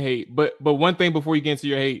 love and hate. But one thing before you get into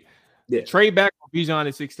your hate, trade back on Bijan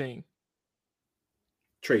at 16.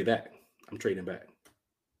 Trade back. I'm trading back.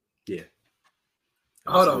 Yeah.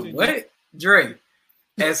 Hold on. What? Dre,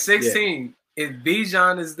 at 16, if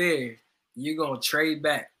Bijan is there, you're going to trade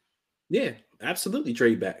back? Yeah, absolutely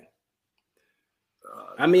trade back.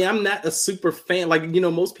 I mean, I'm not a super fan like,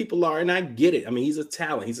 most people are, and I get it. I mean, he's a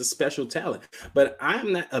talent. He's a special talent. But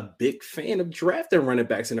I'm not a big fan of drafting running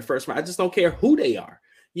backs in the first round. I just don't care who they are.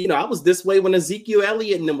 I was this way when Ezekiel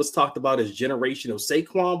Elliott and them was talked about as generational.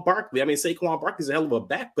 Saquon Barkley. I mean, Saquon Barkley's a hell of a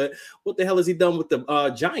back, but what the hell has he done with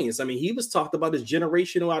the Giants? I mean, he was talked about as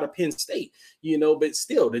generational out of Penn State, but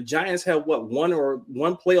still, the Giants have one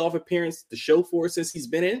playoff appearance to show for it since he's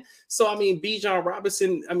been in. So, I mean, Bijan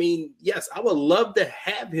Robinson, I mean, yes, I would love to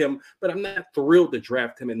have him, but I'm not thrilled to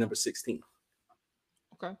draft him at number 16.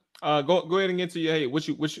 Okay. Go ahead and get to your hate.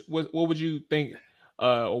 What would you think?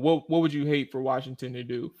 Or what would you hate for Washington to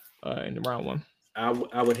do in the round one? I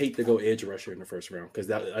would hate to go edge rusher in the first round because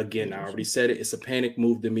that, again, I already said it. It's a panic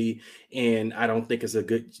move to me, and I don't think it's a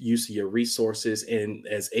good use of your resources. And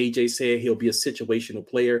as AJ said, he'll be a situational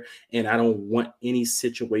player, and I don't want any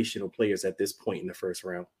situational players at this point in the first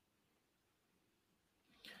round.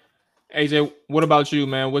 AJ, what about you,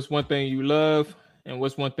 man? What's one thing you love, and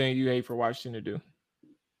what's one thing you hate for Washington to do?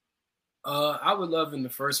 I would love in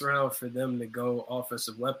the first round for them to go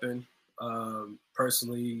offensive weapon.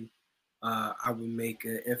 Personally, I would make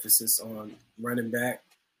an emphasis on running back.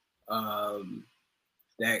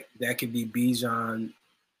 That could be Bijan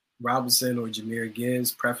Robinson or Jahmyr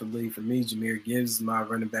Gibbs. Preferably for me, Jahmyr Gibbs is my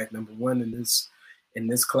running back number one in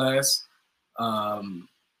this class.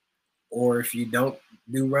 Or if you don't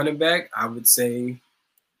do running back, I would say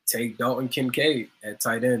take Dalton Kincaid at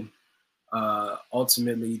tight end.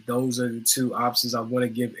 Ultimately, those are the two options. I want to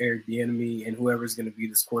give Eric Bieniemy and whoever's going to be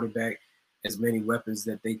this quarterback as many weapons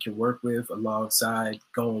that they can work with, alongside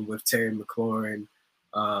going with Terry McLaurin,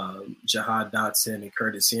 Jahad Dotson, and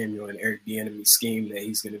Curtis Samuel, and Eric Bieniemy's scheme that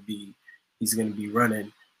he's going to be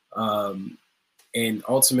running. And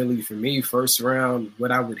ultimately, for me, first round,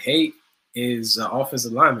 what I would hate is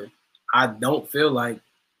offensive lineman. I don't feel like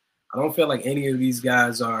any of these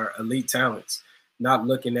guys are elite talents. Not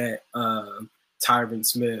looking at Tyron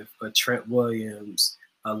Smith or Trent Williams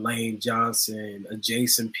a Lane Johnson, a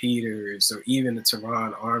Jason Peters, or even a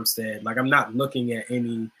Teron Armstead. Like, I'm not looking at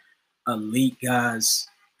any elite guys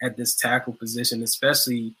at this tackle position,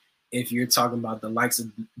 especially if you're talking about the likes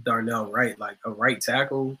of Darnell Wright. Like, a right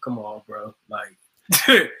tackle, come on, bro. Like,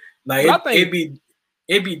 it'd be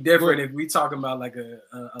different if we talking about like a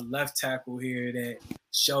left tackle here that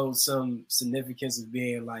shows some significance of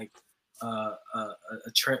being like a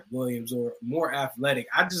Trent Williams or more athletic.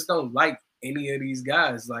 I just don't like any of these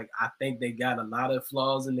guys. Like, I think they got a lot of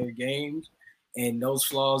flaws in their games, and those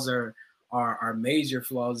flaws are major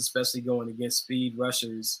flaws, especially going against speed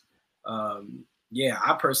rushers.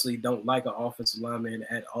 I personally don't like an offensive lineman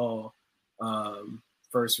at all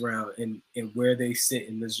first round and where they sit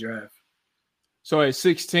in this draft. So at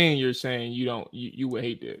 16, you're saying you would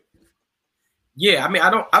hate that? Yeah, I mean,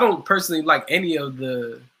 I don't personally like any of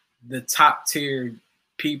the top tier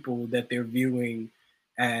people that they're viewing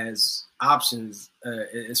as options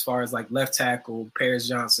as far as like left tackle Paris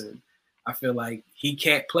Johnson. I feel like he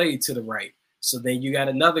can't play to the right. So then you got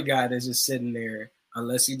another guy that's just sitting there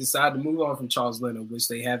unless you decide to move on from Charles Leno, which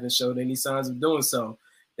they haven't showed any signs of doing so.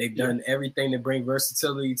 They've done everything to bring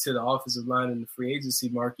versatility to the offensive line in the free agency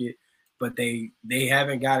market, but they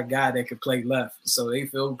haven't got a guy that could play left. So they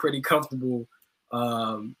feel pretty comfortable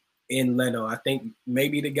in Leno. I think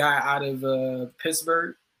maybe the guy out of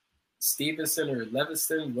Pittsburgh, Stevenson or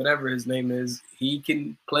Levinson, whatever his name is, he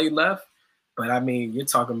can play left. But, I mean, you're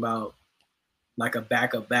talking about like a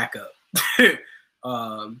backup.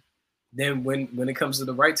 Then when it comes to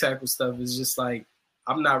the right tackle stuff, it's just like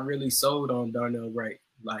I'm not really sold on Darnell Wright.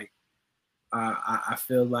 Like, I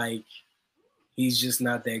feel like he's just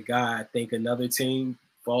not that guy. I think another team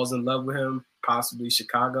falls in love with him, possibly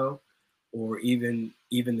Chicago or even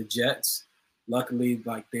the Jets. Luckily,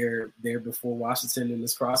 like they're before Washington in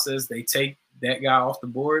this process. They take that guy off the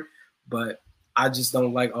board, but I just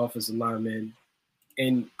don't like offensive linemen.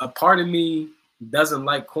 And a part of me doesn't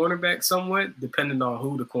like cornerback somewhat, depending on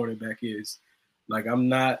who the cornerback is. Like I'm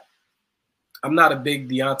not a big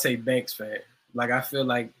Deonte Banks fan. Like I feel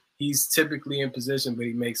like he's typically in position, but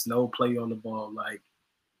he makes no play on the ball. Like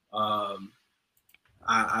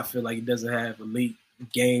I feel like he doesn't have elite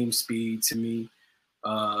game speed to me.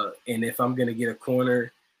 And if I'm gonna get a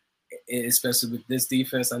corner, especially with this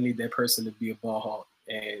defense, I need that person to be a ball hawk.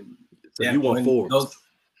 And so you want Forbes.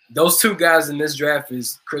 Those two guys in this draft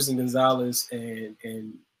is Christian Gonzalez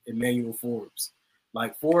and Emmanuel Forbes.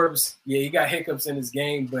 Like Forbes, yeah, he got hiccups in his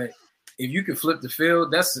game, but if you can flip the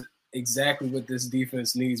field, that's exactly what this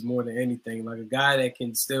defense needs more than anything. Like a guy that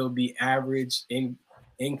can still be average in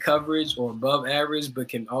coverage or above average, but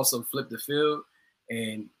can also flip the field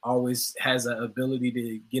and always has an ability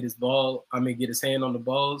to get his hand on the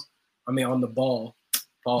balls. On the ball.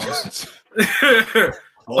 Balls.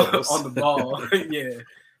 On the ball. Yeah.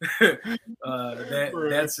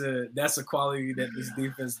 That's a quality that this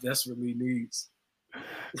defense desperately needs.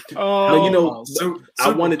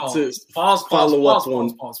 I wanted to follow up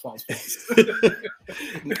on.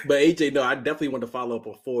 But AJ, no, I definitely want to follow up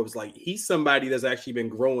on Forbes. Like he's somebody that's actually been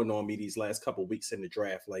growing on me these last couple of weeks in the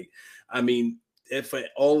draft. Like, I mean, for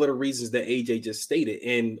all of the reasons that AJ just stated,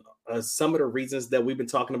 and some of the reasons that we've been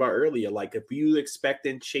talking about earlier, like if you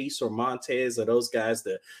expecting Chase or Montez or those guys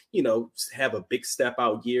to, have a big step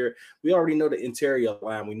out year, we already know the interior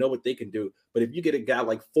line. We know what they can do. But if you get a guy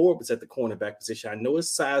like Forbes at the cornerback position, I know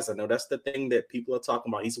his size. I know that's the thing that people are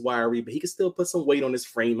talking about. He's wiry, but he can still put some weight on his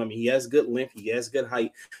frame. I mean, he has good length. He has good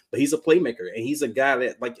height, but he's a playmaker. And he's a guy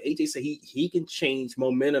that, like AJ said, he can change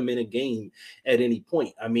momentum in a game at any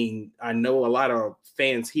point. I mean, I know a lot of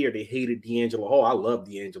fans here, they hated D'Angelo Hall. I love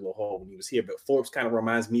D'Angelo Hall when he was here, but Forbes kind of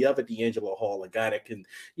reminds me of a D'Angelo Hall, a guy that can,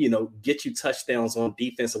 get you touchdowns on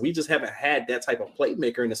defense. And we just haven't had that type of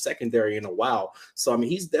playmaker in the secondary in a while. So, I mean,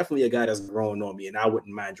 he's definitely a guy that's growing on me, and I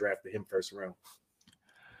wouldn't mind drafting him first round.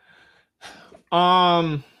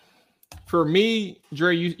 For me,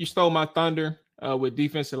 Dre, you stole my thunder with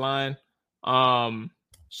defensive line.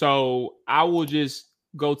 So I will just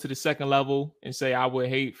go to the second level and say I would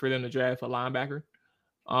hate for them to draft a linebacker.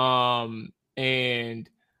 And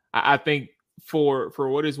I think for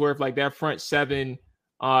what it's worth, like that front seven.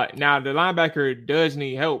 Now the linebacker does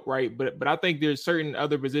need help, right? But I think there's certain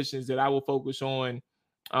other positions that I will focus on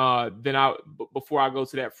before I go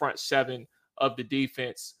to that front seven of the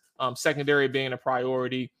defense. Secondary being a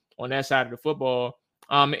priority on that side of the football.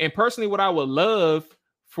 And personally, what I would love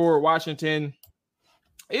for Washington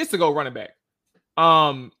is to go running back.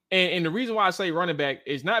 And the reason why I say running back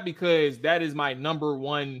is not because that is my number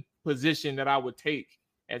one position that I would take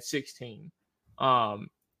at 16.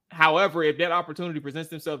 However, if that opportunity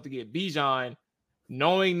presents itself to get Bijan,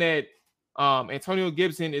 knowing that Antonio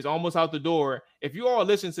Gibson is almost out the door. If you all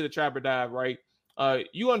listen to the Trapper Dive, right,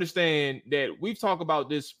 you understand that we've talked about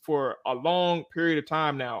this for a long period of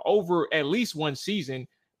time now, over at least one season.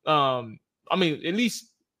 At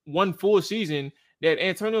least one full season, that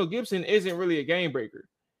Antonio Gibson isn't really a game breaker.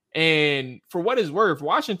 And for what it's worth,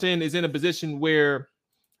 Washington is in a position where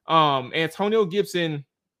Antonio Gibson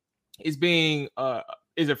is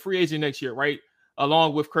a free agent next year, right?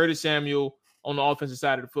 Along with Curtis Samuel on the offensive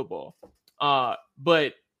side of the football.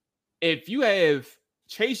 But if you have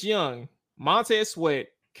Chase Young, Montez Sweat,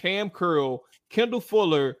 Cam Curl, Kendall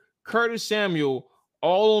Fuller, Curtis Samuel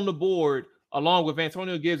all on the board, along with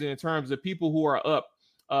Antonio Gibson in terms of people who are up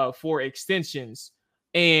for extensions,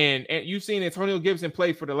 and you've seen Antonio Gibson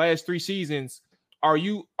play for the last 3 seasons, are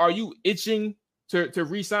you itching to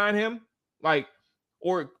re-sign him? Like,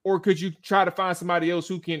 or could you try to find somebody else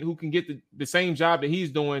who can get the same job that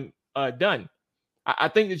he's doing done? I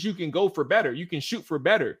think that you can go for better. You can shoot for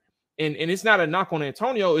better. And it's not a knock on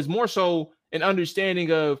Antonio. It's more so an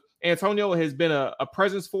understanding of Antonio has been a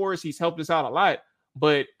presence for us. He's helped us out a lot.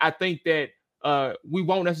 But I think that we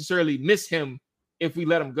won't necessarily miss him if we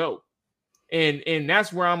let him go. And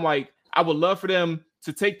that's where I'm like, I would love for them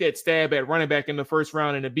to take that stab at running back in the first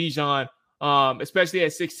round in the Bijan, especially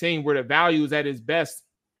at 16, where the value is at his best,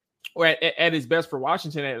 or at his best for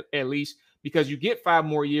Washington at least, because you get 5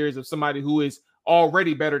 more years of somebody who is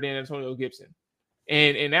already better than Antonio Gibson.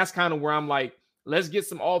 And that's kind of where I'm like, let's get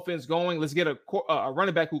some offense going. Let's get a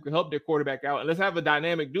running back who can help their quarterback out. And let's have a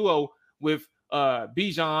dynamic duo with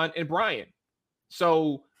Bijan and Brian.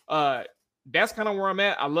 So that's kind of where I'm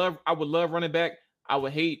at. I would love running back. I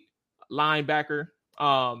would hate linebacker.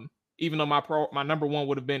 Even though my number one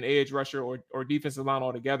would have been edge rusher or defensive line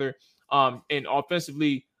altogether. And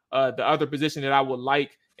offensively, the other position that I would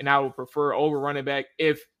like and I would prefer over running back,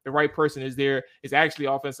 if the right person is there, is actually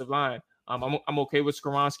offensive line. I'm okay with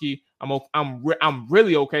Skoronski. I'm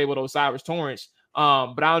really okay with O'Cyrus Torrence.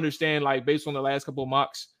 But I understand, like, based on the last couple of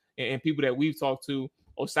mocks and people that we've talked to,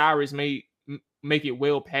 O'Cyrus may make it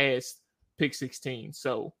well past pick 16.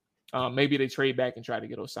 So maybe they trade back and try to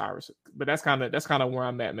get O'Cyrus. But that's kind of where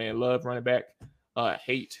I'm at, man. Love running back.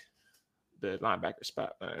 Hate the linebacker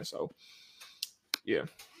spot, man. So yeah,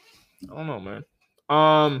 I don't know, man.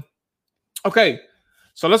 Okay,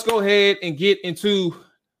 so let's go ahead and get into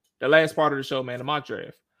the last part of the show, man, the mock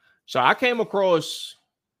draft. So I came across,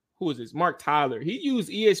 who is this? Mark Tyler. He used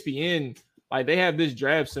ESPN. Like, they have this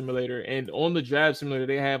draft simulator, and on the draft simulator,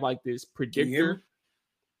 they have like this predictor.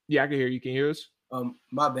 Yeah, I can hear you. Can you hear us?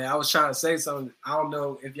 My bad. I was trying to say something. I don't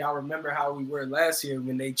know if y'all remember how we were last year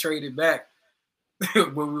when they traded back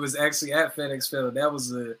when we was actually at FedEx Field. That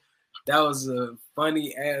was a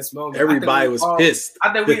funny ass moment. Everybody was pissed.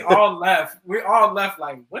 I think we all left. We all left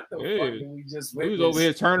like, what the fuck did we just witness? We was over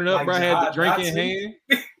here turning up, like, bro. Had the drink in hand.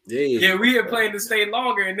 Yeah, we had planned to stay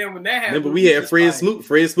longer, and then when that happened, remember we had Fred Smoot.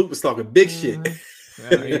 Fred Smoot was talking big shit.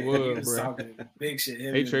 Yeah, he was, bro. Talking big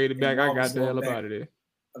shit. They traded back. I got the hell up out of there.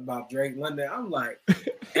 About Drake London. I'm like,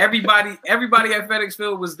 everybody at FedEx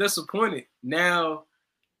Field was disappointed. Now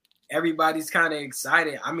everybody's kind of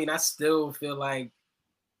excited. I mean, I still feel like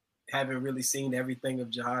haven't really seen everything of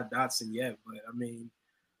Jahad Dotson yet, but I mean,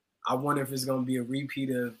 I wonder if it's going to be a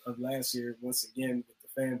repeat of last year once again with the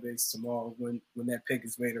fan base tomorrow when that pick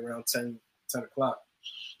is made around 10 o'clock,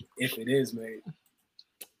 if it is made.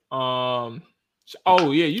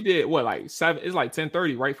 Oh yeah, you did what, like 7? It's like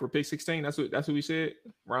 10:30, right, for pick 16. That's what we said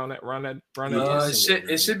around that.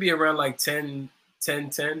 It should be around like 10.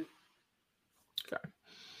 Okay.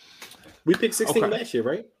 We picked 16 last year,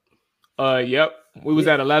 right? Yep. We was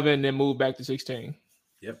at 11, then moved back to 16.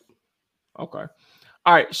 Yep. Okay.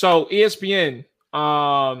 All right. So ESPN.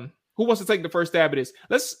 Who wants to take the first stab at this?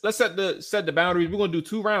 Let's set the boundaries. We're gonna do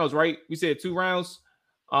 2 rounds, right? We said 2 rounds.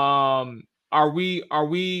 Are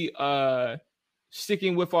we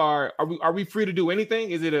sticking with our? Are we free to do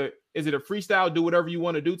anything? Is it a freestyle, do whatever you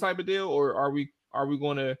want to do type of deal, or are we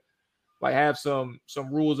going to like have some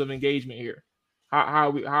rules of engagement here?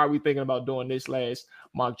 How are we thinking about doing this last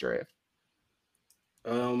mock draft?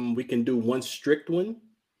 We can do one strict one,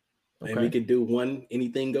 and we can do one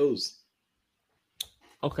anything goes.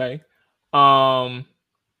 Okay.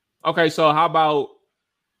 Okay. So how about,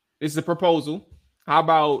 this is a proposal. How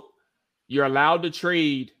about you're allowed to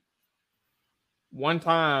trade one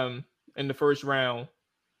time in the first round,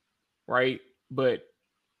 right? But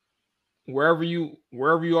wherever you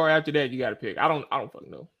are after that, you got to pick. I don't fucking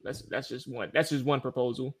know. That's just one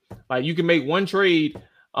proposal. Like, you can make one trade,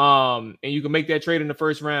 and you can make that trade in the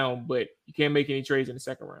first round, but you can't make any trades in the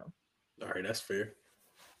second round. All right, that's fair.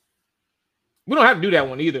 We don't have to do that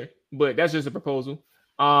one either, but that's just a proposal.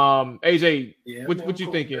 AJ, Yeah, what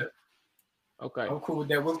you thinking? Okay, I'm cool with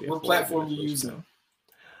that. What platform you using?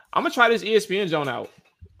 I'm gonna try this ESPN joint out.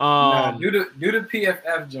 Do the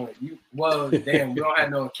PFF joint. Damn, we don't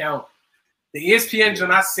have no account. The ESPN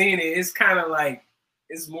joint, I seen it. It's kind of like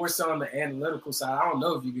it's more so on the analytical side. I don't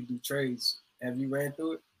know if you can do trades. Have you ran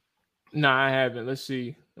through it? No, I haven't. Let's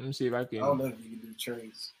see. Let me see if I can. I don't know if you can do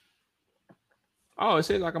trades. Oh, it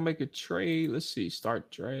says I can make a trade. Let's see.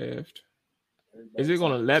 Start draft. Is it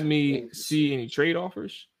gonna let me see any trade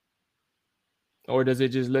offers? Or does it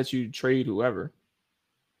just let you trade whoever?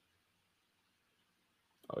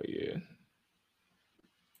 Oh, yeah.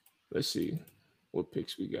 Let's see what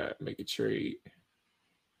picks we got. Make a trade.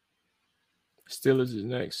 Steelers is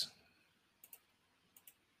next.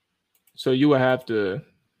 So you will have to,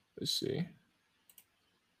 let's see,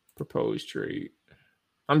 propose trade.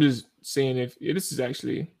 I'm just seeing if this is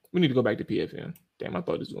actually, we need to go back to PFN. Damn, I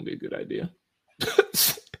thought this was going to be a good idea.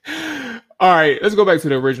 All right, let's go back to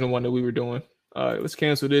the original one that we were doing. Let's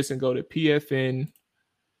cancel this and go to PFN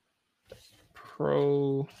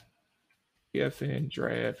Pro, PFN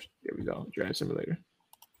Draft. There we go, Draft Simulator.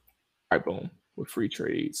 All right, boom. With free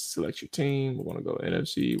trades, select your team. We're going to go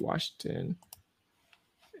NFC, Washington,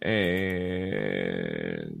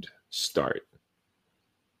 and start.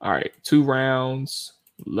 All right, 2 rounds.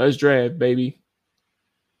 Let's draft, baby.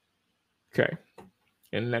 Okay.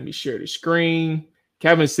 And let me share the screen.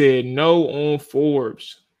 Kevin said no on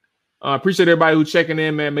Forbes. Appreciate everybody who checking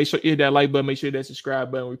in, man. Make sure you hit that like button. Make sure that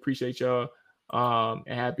subscribe button. We appreciate y'all. And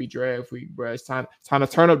happy draft week, bro. It's time to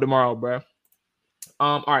turn up tomorrow, bro.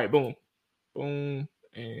 All right, boom. Boom.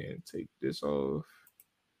 And take this off.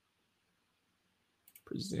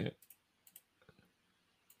 Present.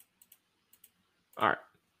 All right.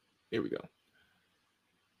 Here we go.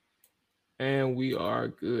 And we are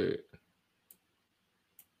good.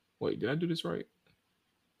 Wait, did I do this right?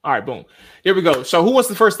 All right, boom. Here we go. So who wants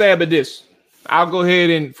the first stab at this? I'll go ahead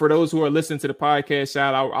and for those who are listening to the podcast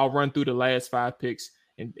out, I'll run through the last 5 picks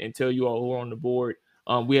and tell you all who are on the board.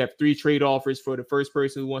 We have 3 trade offers for the first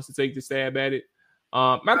person who wants to take the stab at it.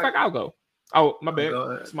 Matter of fact, I'll go. Oh, my bad.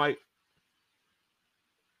 It's Mike.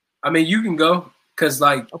 I mean, you can go because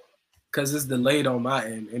it's delayed on my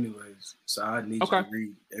end anyways. So I need you to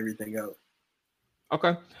read everything out.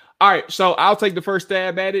 Okay. All right. So I'll take the first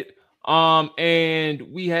stab at it. And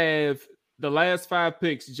we have the last 5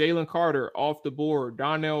 picks: Jalen Carter off the board,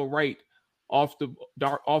 Darnell Wright off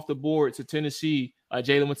the board to Tennessee.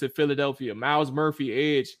 Jalen went to Philadelphia. Miles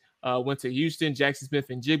Murphy, edge, went to Houston. Jackson Smith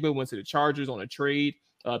and Jigba went to the Chargers on a trade.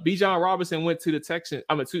 Bijan Robinson went to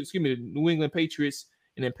the New England Patriots,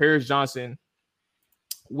 and then Paris Johnson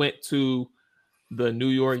went to the New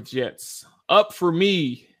York Jets. Up for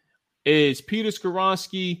me is Peter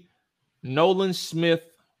Skoronski, Nolan Smith,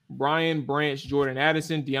 Brian Branch, Jordan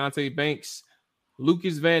Addison, Deonte Banks,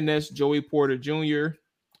 Lucas Van Ness, Joey Porter Jr.,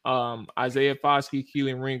 Isaiah Foskey,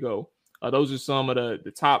 Keelan Ringo. Those are some of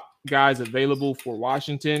the top guys available for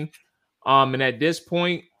Washington. And at this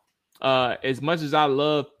point, as much as I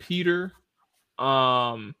love Peter,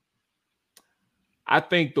 I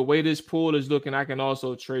think the way this pool is looking, I can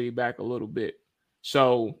also trade back a little bit.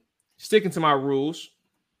 So sticking to our rules,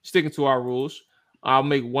 I'll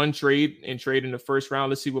make 1 trade and trade in the first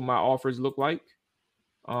round. Let's see what my offers look like.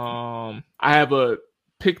 I have a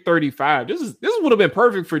pick 35. This would have been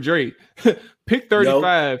perfect for Dre. Pick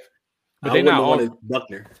 35. But they not all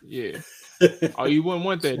Buckner. Yeah. Oh, you wouldn't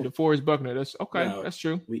want that. DeForest Buckner. That's okay. No, that's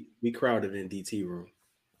true. We crowded in DT room.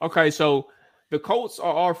 Okay, so the Colts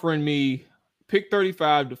are offering me pick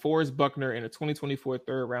 35, DeForest Buckner, and a 2024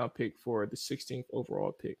 third round pick for the 16th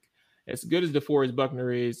overall pick. As good as DeForest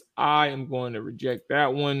Buckner is, I am going to reject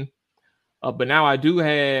that one. But now I do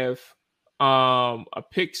have a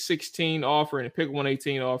pick 16 offer and a pick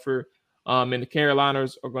 118 offer. And the Carolina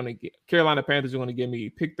Panthers are going to give me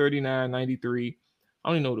pick 39, 93. I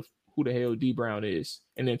don't even know who the hell D Brown is.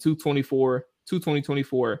 And then 2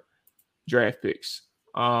 2024 draft picks.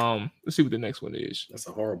 Let's see what the next one is. That's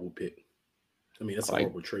a horrible pick. I mean, that's a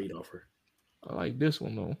horrible trade offer. I like this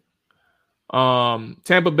one though.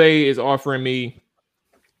 Tampa Bay is offering me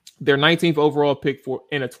their 19th overall pick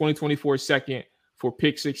in a 2024 second for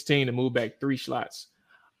pick 16 to move back 3 slots.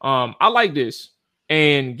 I like this.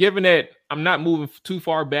 And given that I'm not moving too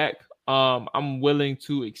far back, I'm willing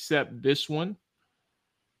to accept this one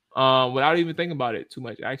without even thinking about it too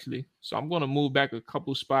much, actually. So I'm going to move back a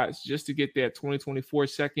couple spots just to get that 2024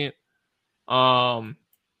 second. Let's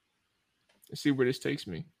see where this takes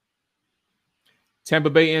me.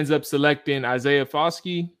 Tampa Bay ends up selecting Isaiah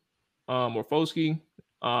Foskey or Foskey.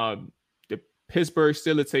 The Pittsburgh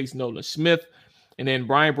Steelers takes Nolan Smith. And then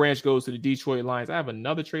Brian Branch goes to the Detroit Lions. I have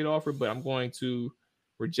another trade offer, but I'm going to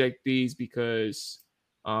reject these because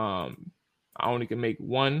I only can make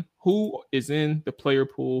one. Who is in the player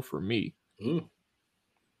pool for me?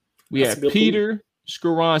 We have Peter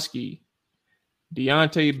Skoronski,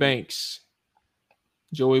 Deonte Banks,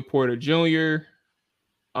 Joey Porter Jr.,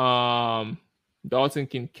 Dalton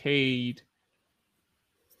Kincaid.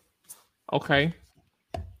 Okay.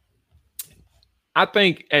 I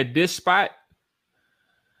think at this spot,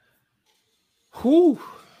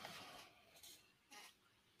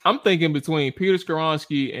 I'm thinking between Peter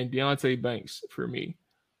Skoronski and Deonte Banks for me.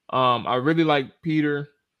 I really like Peter,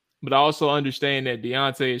 but I also understand that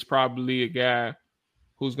Deonte is probably a guy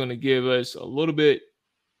who's going to give us a little bit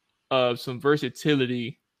of some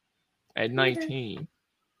versatility at 19.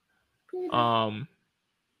 I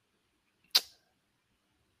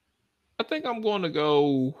think I'm going to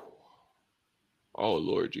go. Oh,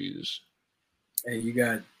 Lord Jesus. Hey, you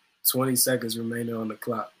got 20 seconds remaining on the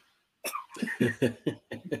clock.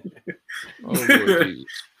 Oh, Lord Jesus.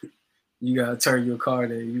 You got to turn your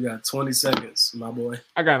card in. You got 20 seconds, my boy.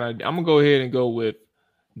 I'm going to go ahead and go with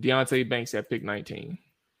Deonte Banks at pick 19.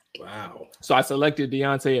 Wow. So I selected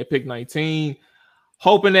Deonte at pick 19,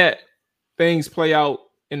 hoping that things play out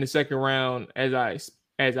in the second round as I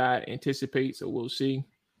anticipate. So we'll see.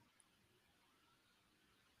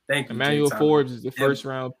 Thank you. Emmanuel Forbes is the first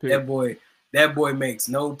round pick. That boy makes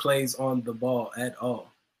no plays on the ball at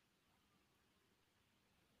all.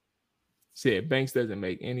 Said Banks doesn't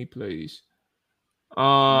make any plays.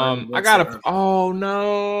 Oh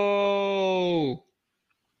no.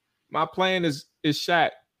 My plan is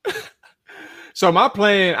shot. So my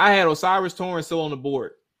plan, I had O'Cyrus Torrence still on the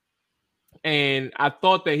board. And I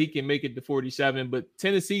thought that he can make it to 47, but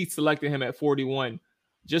Tennessee selected him at 41,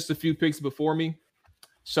 just a few picks before me.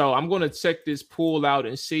 So I'm going to check this pool out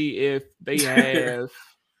and see if they have,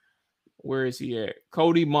 where is he at?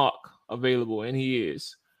 Cody Mock available, and he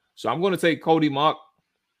is. So I'm going to take Cody Mock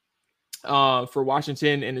for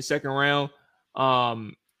Washington in the second round.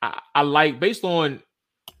 I like, based on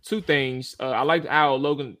two things, I like how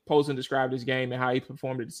Logan Poulsen described this game and how he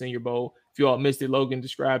performed at the Senior Bowl. If you all missed it, Logan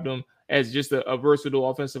described him as just a versatile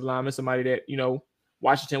offensive lineman, somebody that,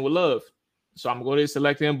 Washington would love. So I'm going to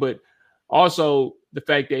select him, but also the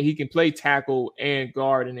fact that he can play tackle and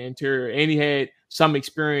guard in the interior, and he had some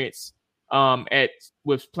experience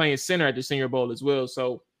with playing center at the Senior Bowl as well.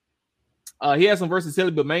 So he has some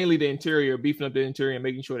versatility, but mainly the interior, beefing up the interior and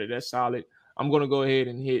making sure that that's solid. I'm going to go ahead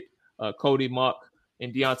and hit Cody Mock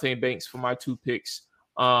and Deonte Banks for my two picks.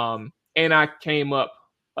 And I came up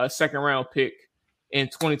a second round pick in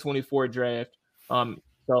 2024 draft.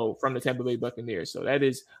 So from the Tampa Bay Buccaneers. So that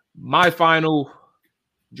is my final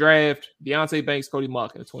draft. Deonte Banks, Cody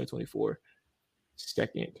Mock in the 2024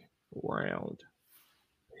 second round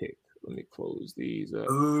pick. Let me close these up.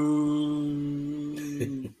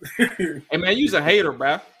 Hey man, you's a hater,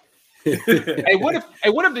 bro. Hey, what if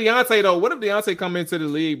Deonte though? What if Deonte come into the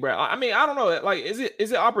league, bro? I mean, I don't know. Like, is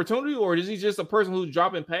it opportunity, or is he just a person who's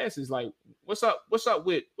dropping passes? Like, what's up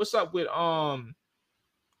with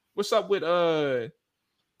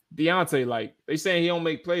Deonte? Like, they saying he don't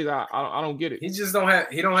make plays. I don't get it. He just don't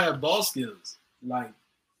have ball skills. Like,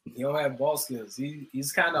 he don't have ball skills.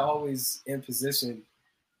 He's kind of always in position,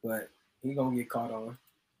 but he gonna get caught on.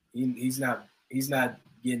 He's not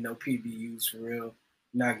getting no PBUs for real.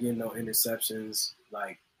 Not getting no interceptions.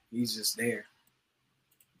 Like, he's just there.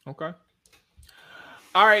 Okay.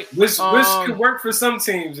 All right. Which could work for some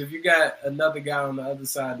teams if you got another guy on the other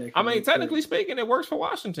side. That I mean, technically speaking, it works for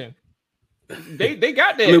Washington. They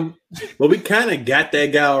got that. I mean, but we kind of got that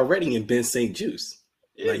guy already in Ben St. Juice.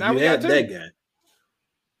 Yeah, like, you had that guy.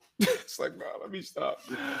 It's like, bro, let me stop.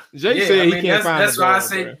 Jay said he can't find that's the ball.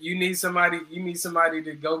 That's why I said you need somebody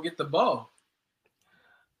to go get the ball.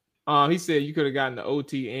 He said you could have gotten the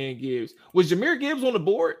OT and Gibbs. Was Jahmyr Gibbs on the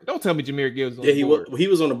board? Don't tell me Jahmyr Gibbs was on the board. He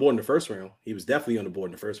was on the board in the first round. He was definitely on the board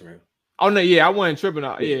in the first round. Oh no, yeah, I wasn't tripping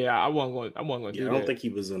out. Yeah, I wasn't going to do that. I don't think he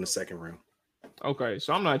was on the second round. Okay,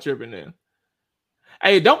 so I'm not tripping then.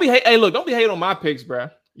 Hey, don't be hating on my picks, bro.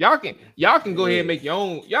 Y'all can go ahead and make your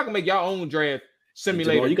own. Y'all can make your own draft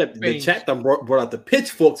simulator. Jamal, you got the chat that brought out the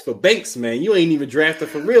pitchforks for Banks, man. You ain't even drafted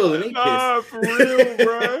for real, and they pissed. For real,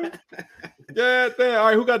 bro. Yeah, damn. All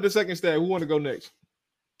right, who got the second stat? Who want to go next?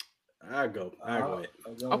 I'll go.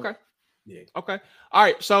 Okay. Yeah. Okay. All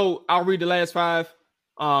right. So I'll read the last five.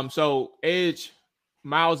 So Edge,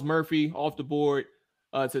 Miles Murphy off the board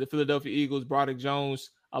to the Philadelphia Eagles, Broderick Jones,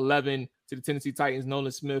 11 to the Tennessee Titans,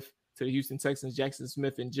 Nolan Smith to the Houston Texans, Jackson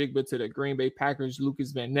Smith and Jigba to the Green Bay Packers,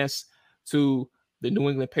 Lucas Van Ness to the New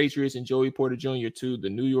England Patriots, and Joey Porter Jr. to the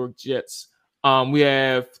New York Jets. We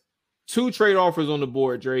have 2 trade offers on the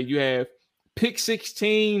board, Dre. You have pick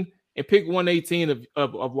 16 and pick 118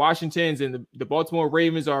 of Washington's, and the Baltimore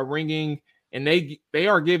Ravens are ringing, and they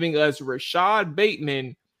are giving us Rashad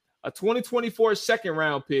Bateman, a 2024 second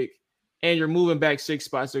round pick, and you're moving back 6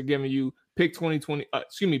 spots. They're giving you pick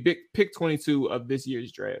pick 22 of this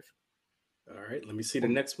year's draft. All right, let me see the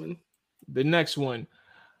next one. The next one.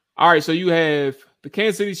 All right, so you have the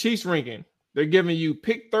Kansas City Chiefs ringing. They're giving you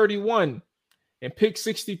pick 31 and pick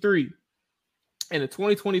 63 and a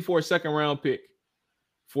 2024 second round pick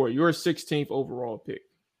for your 16th overall pick.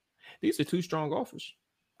 These are 2 strong offers.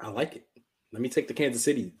 I like it. Let me take the Kansas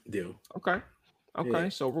City deal. Okay. Yeah.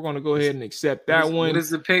 So we're going to go ahead and accept that one. What is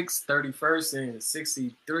the picks? 31st and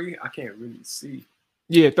 63? I can't really see.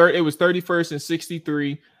 Yeah, it was 31st and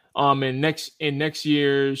 63 in next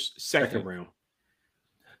year's second round.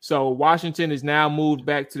 So Washington is now moved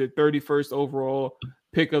back to the 31st overall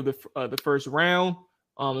pick of the first round.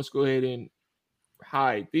 Let's go ahead and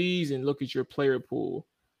hide these and look at your player pool.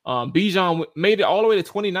 Bijan made it all the way to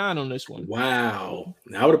 29 on this one. Wow.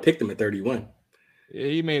 Now I would have picked him at 31. Yeah,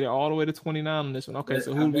 he made it all the way to 29 on this one. Okay,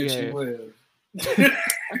 so who do we have?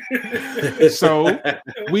 So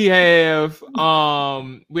we have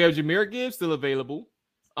Jahmyr Gibbs still available.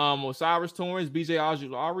 O'Cyrus Torrence, BJ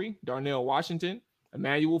Ojulari, Darnell Washington,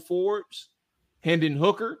 Emmanuel Forbes, Hendon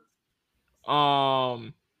Hooker.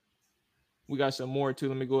 We got some more too.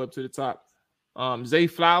 Let me go up to the top. Zay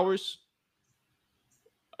Flowers.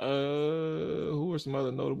 Who are some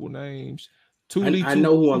other notable names? I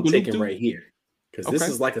know who I'm taking right here. Because this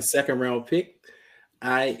is like a second round pick.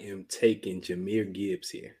 I am taking Jahmyr Gibbs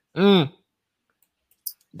here. The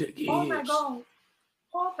Gibbs. Oh my God.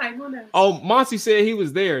 Oh my goodness. Oh, Monty said he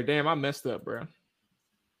was there. Damn, I messed up, bro.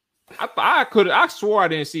 I swore I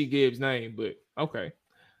didn't see Gibbs' name, but okay.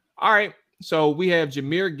 All right. So we have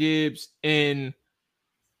Jahmyr Gibbs in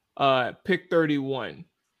pick 31.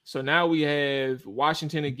 So now we have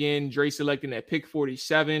Washington again. Dre selecting at pick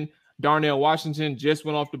 47. Darnell Washington just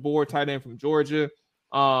went off the board, tight end from Georgia.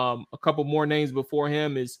 A couple more names before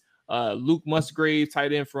him is Luke Musgrave,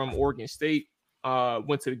 tight end from Oregon State.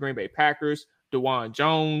 Went to the Green Bay Packers. DeJuan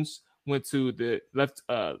Jones went to the left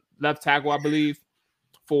tackle, I believe,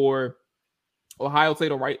 for Ohio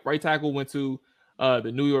State. Right tackle went to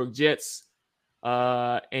the New York Jets.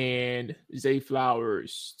 And Zay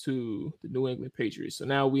Flowers to the New England Patriots. So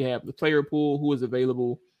now we have the player pool who is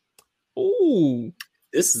available. Ooh,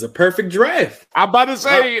 this is a perfect draft. I'm about to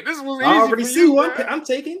say this was easy. I already see who I'm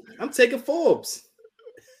taking Forbes.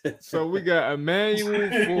 So we got Emmanuel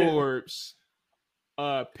Forbes,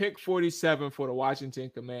 pick 47 for the Washington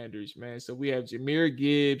Commanders, man. So we have Jahmyr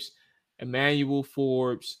Gibbs, Emmanuel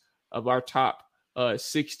Forbes of our top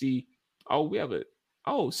 60. Oh, we have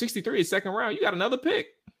 63 is second round. You got another pick.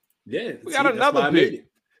 Yeah, we got another pick.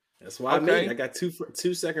 That's why I made it. I got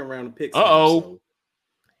two second round picks. So.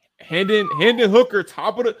 Hendon Hooker,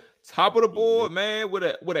 top of the board, man, with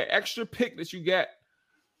an extra pick that you got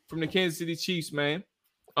from the Kansas City Chiefs, man.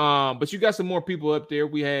 But you got some more people up there.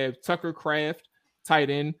 We have Tucker Kraft,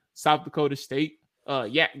 tight end, South Dakota State.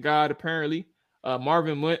 Yak God, apparently.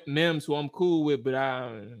 Marvin Mims, who I'm cool with, but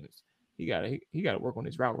he got to work on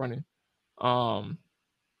his route running.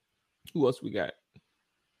 Who else we got?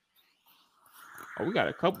 Oh, we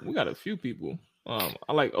got a few people.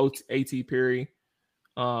 I like A.T. Perry,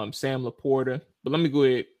 Sam Laporta. But let me go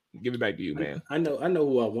ahead and give it back to you, man. I know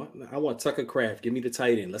who I want. I want Tucker Kraft. Give me the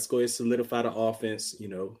tight end. Let's go ahead and solidify the offense.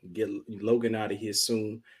 Get Logan out of here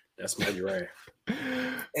soon. That's my draft.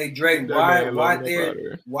 Hey Drake,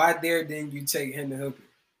 why there didn't you take Hendon Hooker?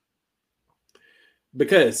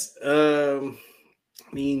 Because I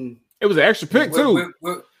mean, it was an extra pick too.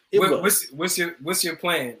 What's your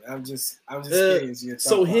plan? I'm just curious.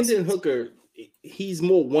 So Hendon Hooker, he's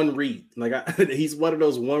more one read. He's one of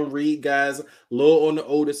those one read guys, a little on the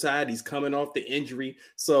older side. He's coming off the injury.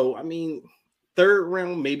 So I mean, third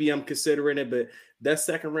round, maybe I'm considering it, but that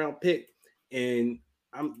second round pick, and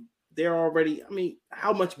they're already. I mean,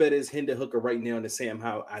 how much better is Hendon Hooker right now than Sam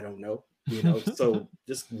Howell? I don't know. So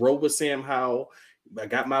just roll with Sam Howell. I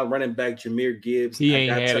got my running back Jahmyr Gibbs. He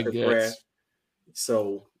ain't had a good.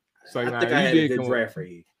 So I think I had a good draft for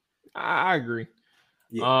you. I agree.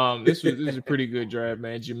 Yeah. This is a pretty good draft,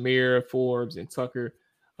 man. Jahmyr, Forbes, and Tucker.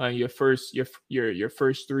 Your first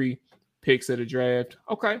three picks of the draft.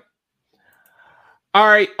 Okay. All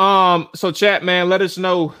right. So chat, man, let us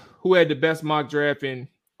know who had the best mock draft, and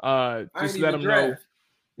just let them know.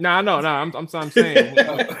 No. I'm saying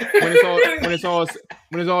when it's all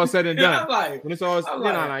said and done. When it's all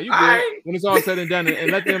said and done,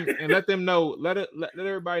 and let them know. Let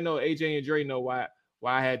everybody know. AJ and Dre know why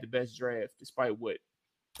why I had the best draft, despite what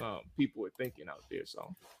people were thinking out there.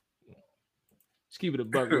 So just keep it a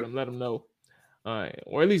buck with them. Let them know,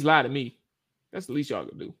 or at least lie to me. That's the least y'all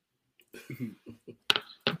can do.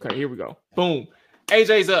 Okay, here we go. Boom.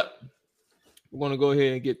 AJ's up. We're going to go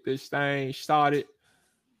ahead and get this thing started.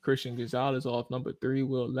 Christian Gonzalez off number 3.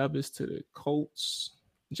 Will Levis to the Colts.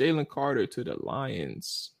 Jalen Carter to the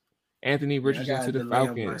Lions. Anthony Richardson to the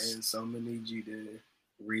Falcons. So I'm going to need you to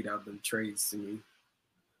read out them trades to me.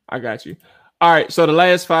 I got you. All right, so the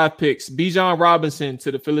last 5 picks. Bijan Robinson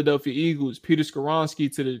to the Philadelphia Eagles. Peter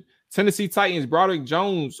Skoronski to the Tennessee Titans. Broderick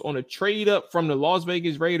Jones on a trade up from the Las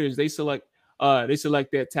Vegas Raiders. They select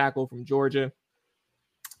that tackle from Georgia.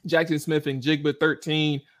 Jackson Smith and Jigba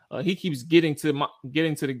 13. He keeps getting to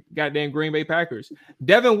the goddamn Green Bay Packers.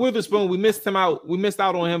 Devin Witherspoon, we missed out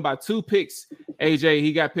on him by 2 picks. AJ,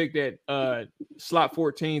 he got picked at slot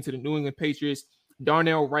 14 to the New England Patriots.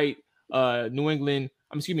 Darnell Wright, New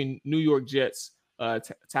York Jets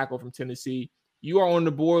tackle from Tennessee. You are on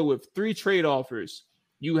the board with 3 trade offers.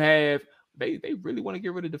 You have they really want to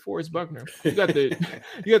get rid of DeForest Buckner. You got the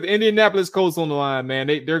Indianapolis Colts on the line, man.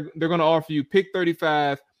 They're going to offer you pick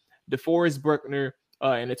 35, DeForest Buckner,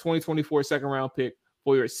 and a 2024 second round pick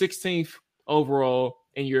for your 16th overall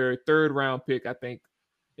and your 3rd round pick. I think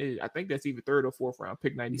that's either 3rd or 4th round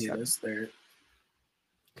pick 97. Yeah, that's 3rd.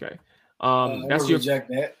 Okay. That's your reject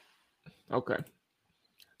that. Okay.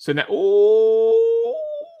 So now,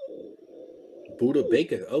 Buda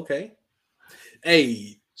Baker. Okay.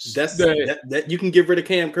 Hey, that's that you can get rid of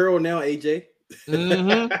Cam Curl now, AJ.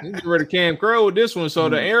 Mm-hmm. You get rid of Cam Curl with this one. So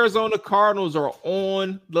the Arizona Cardinals are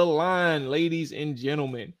on the line, ladies and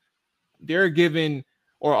gentlemen. They're giving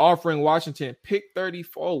or offering Washington pick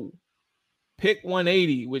 34, pick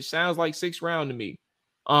 180, which sounds like 6th round to me.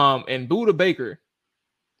 And Buda Baker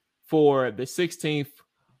for the 16th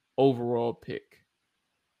overall pick.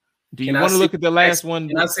 Do you want to look at the last one?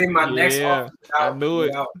 Can I see my next offer I knew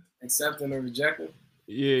it. Accepting or rejecting?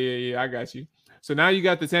 Yeah. I got you. So now you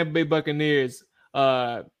got the Tampa Bay Buccaneers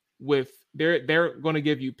with they're going to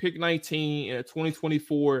give you pick 19 and a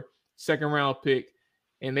 2024 second round pick,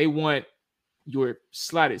 and they want your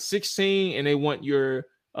slot at 16 and they want your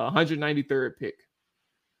 193rd pick.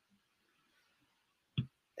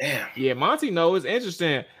 Damn. Yeah, Monty knows. It's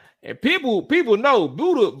interesting. And people know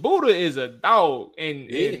Buda is a dog, and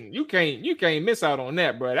you can't miss out on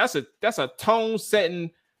that, bro. That's a tone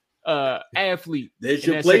setting athlete. There's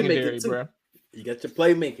your playmaker too, bro. You got your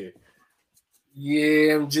playmaker.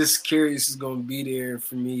 Yeah, I'm just curious who's gonna be there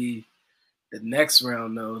for me the next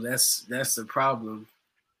round though. That's the problem.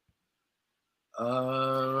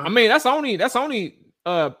 I mean that's only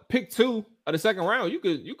pick 2 of the second round.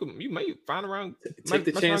 You may find around take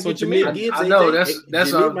the chance on Jahmyr Gibbs. I know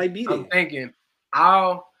that's what I'm thinking.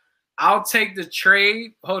 I'll take the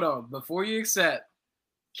trade. Hold on, before you accept,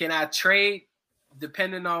 can I trade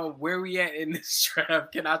depending on where we at in this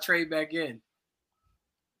draft? Can I trade back in?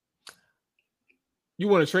 You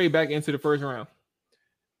want to trade back into the first round?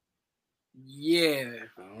 Yeah.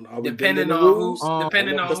 Depending on who's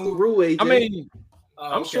the rule, AJ. I mean,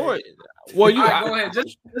 I'm sure. Well, go ahead.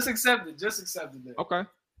 Just accept it. Just accept it. Then. Okay.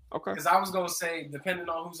 Because I was gonna say, depending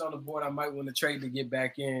on who's on the board, I might want to trade to get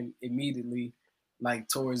back in immediately, like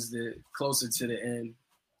towards the closer to the end.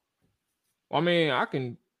 Well, I mean, I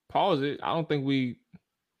can pause it. I don't think you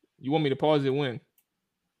want me to pause it when?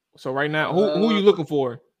 So right now, who are you looking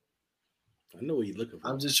for? I know what you're looking for.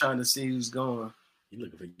 I'm just trying to see who's going. You're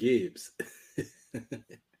looking for Gibbs.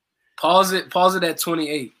 Pause it at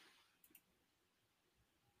 28.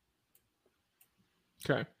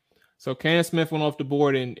 Okay. So Cam Smith went off the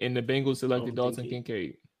board and the Bengals selected Dalton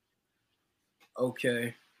Kincaid.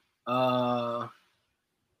 Okay. Who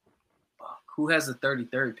has the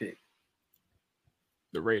 33rd pick?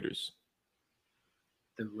 The Raiders.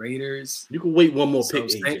 The Raiders. You can wait one more pick,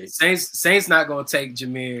 AJ. Saints not going to take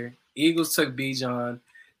Jahmyr. Eagles took Bijan.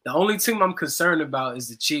 The only team I'm concerned about is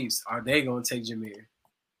the Chiefs. Are they going to take Jahmyr?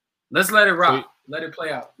 Let's let it rock. Let it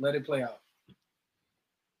play out.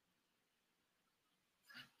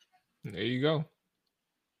 There you go.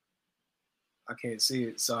 I can't see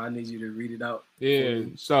it, so I need you to read it out. Yeah.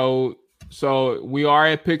 So we are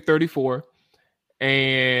at pick 34,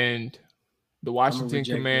 and the Washington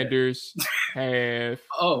Commanders have.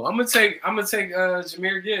 Oh, I'm gonna take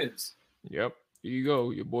Jahmyr Gibbs. Yep. Here you go,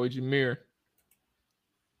 your boy Jahmyr.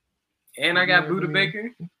 And I got Buda Baker.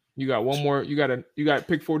 You got one more. You got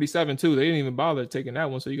pick 47 too. They didn't even bother taking that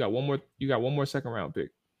one. So you got one more. You got one more second round pick.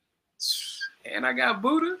 And I got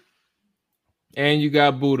Buda. And you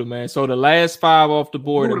got Buda, man. So the last 5 off the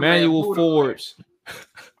board: Emmanuel Forbes,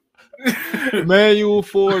 Manuel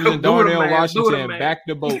Forbes and Darnell man, Washington man. back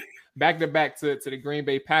to back to the Green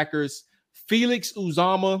Bay Packers. Felix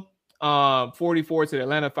Uzama, 44 to the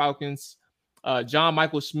Atlanta Falcons. John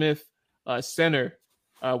Michael Smith, center,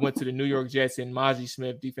 went to the New York Jets, and Maji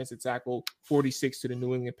Smith, defensive tackle, 46 to the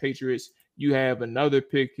New England Patriots. You have another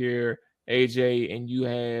pick here, AJ, and you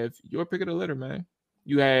have your pick of the litter, man.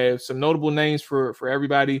 You have some notable names for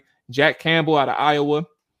everybody. Jack Campbell out of Iowa,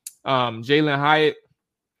 Jalen Hyatt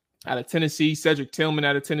out of Tennessee, Cedric Tillman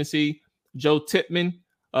out of Tennessee, Joe Tippmann,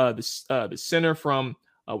 the center from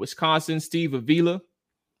Wisconsin, Steve Avila,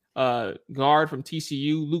 guard from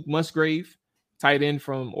TCU, Luke Musgrave, tight end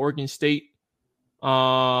from Oregon State,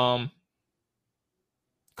 Cody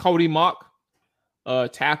Mock,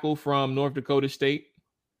 tackle from North Dakota State,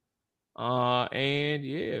 and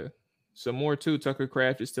yeah, some more too. Tucker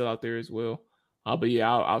Kraft is still out there as well. But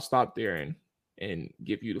yeah, I'll stop there and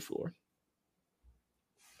give you the floor.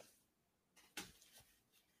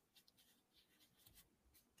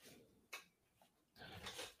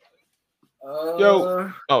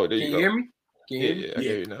 Yo, oh, there you go. Can you hear me? Can you hear me? Yeah, I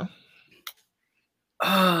hear you now.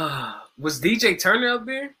 Was DJ Turner up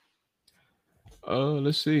there?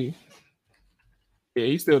 Let's see. Yeah,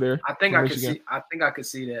 he's still there. I think I could see. I think I could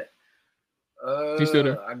see that. He's still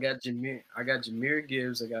there. I got Jahmyr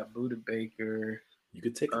Gibbs. I got Budda Baker. You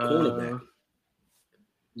could take a cornerback.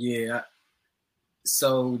 Yeah.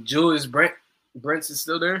 So Julius Brents is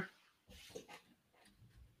still there.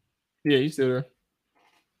 Yeah, he's still there.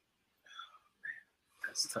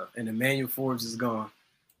 That's tough. And Emmanuel Forbes is gone.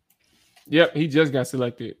 Yep, he just got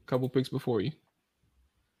selected a couple picks before you.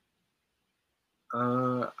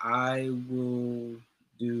 I will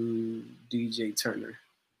do DJ Turner.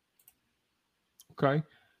 Okay.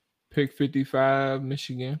 Pick 55,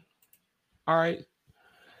 Michigan. All right.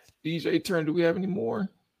 DJ Turner, do we have any more?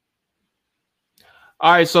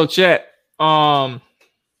 All right, so chat. Yeah,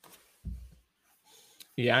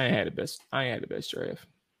 I ain't had the best draft.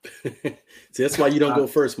 See, that's why you don't go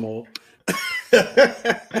first, Mo.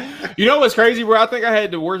 You know what's crazy, bro? I think I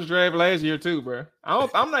had the worst draft last year too, bro.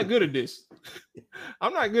 I'm not good at this.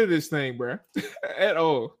 I'm not good at this thing, bro, at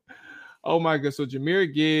all. Oh my god! So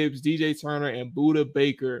Jahmyr Gibbs, DJ Turner, and Budda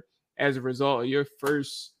Baker as a result of your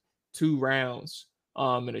first 2 rounds,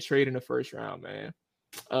 in a trade in the first round, man.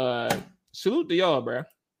 Salute to y'all, bro.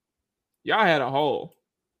 Y'all had a haul.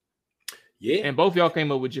 Yeah, and both y'all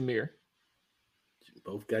came up with Jahmyr.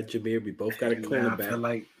 Both got Jahmyr. We both got a cornerback. I feel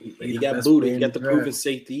like he got Budda. He got the proven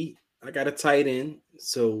safety. I got a tight end.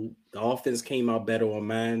 So the offense came out better on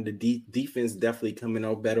mine. The defense definitely coming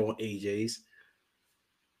out better on AJ's.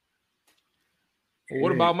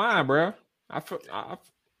 What about mine, bro? I feel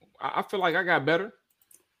like I got better.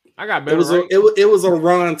 It was right? it was a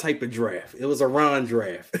Ron type of draft. It was a Ron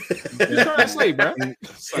draft. You trying to say, bro?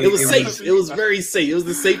 It was safe. It was very safe. It was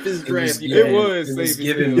the safest draft. It was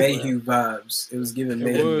giving Mayhew vibes. It was giving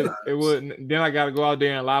Mayhew vibes. It would. Then I got to go out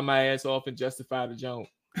there and lie my ass off and justify the jump.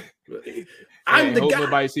 I'm the guy.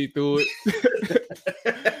 Nobody see through it.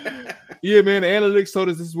 Yeah, man. The analytics told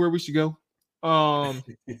us this is where we should go.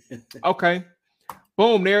 Okay.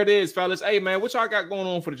 Boom, there it is, fellas. Hey, man, what y'all got going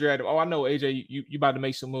on for the draft? Oh, I know, AJ, you about to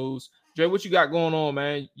make some moves. Jay, what you got going on,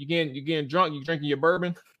 man? You getting drunk? You drinking your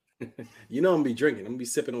bourbon? You know I'm gonna be drinking. I'm gonna be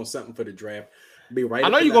sipping on something for the draft. Be right. I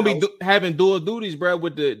know you're gonna be having dual duties, bro,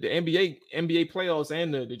 with the NBA playoffs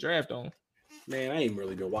and the draft on. Man, I ain't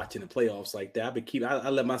really been watching the playoffs like that. I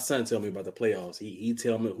let my son tell me about the playoffs. He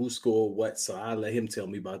tell me who scored what, so I let him tell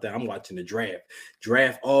me about that. I'm watching the draft.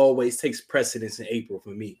 Draft always takes precedence in April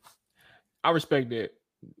for me. I respect that,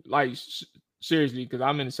 like seriously, because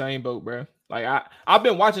I'm in the same boat, bro. Like I've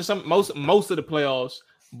been watching most of the playoffs,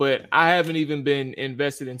 but I haven't even been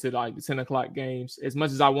invested into like the 10 o'clock games as much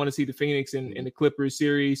as I want to see the Phoenix and the Clippers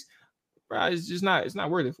series. Bro, it's not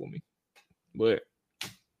worth it for me. But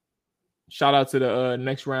shout out to the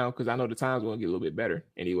next round because I know the time's gonna get a little bit better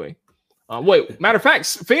anyway. Wait, matter of fact,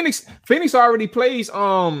 Phoenix already plays. Who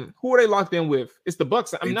are they locked in with? It's the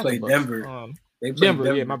Bucks. They play Denver. They play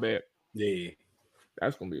Denver. Yeah, my bad. Yeah,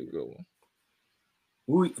 that's gonna be a good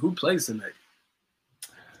one. Who plays tonight?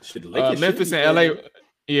 Memphis and LA.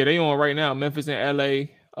 Yeah, they on right now. Memphis and LA,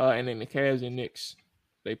 and then the Cavs and Knicks.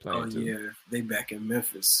 They playing too. Yeah, they back in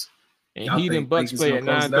Memphis. And Heat and Bucks play at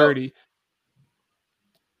 9:30.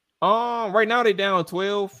 Right now they down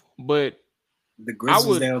 12, but the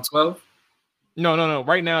Grizzlies down 12. No.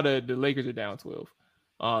 Right now the Lakers are down 12.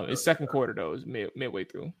 It's second quarter though. It's midway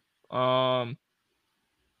through.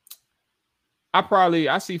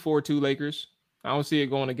 I see 4-2 Lakers. I don't see it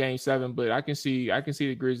going to game 7, but I can see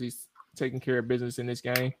the Grizzlies taking care of business in this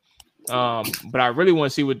game. But I really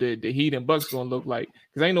want to see what the Heat and Bucks gonna look like,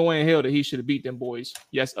 because ain't no way in hell that he should have beat them boys.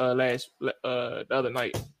 Yes, the other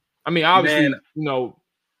night. I mean, obviously, you know,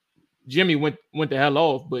 Jimmy went the hell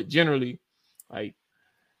off, but generally, like,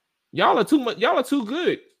 y'all are too much. Y'all are too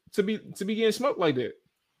good to be getting smoked like that.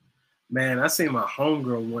 Man, I seen my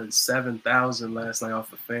homegirl won 7,000 last night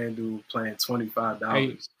off of FanDuel playing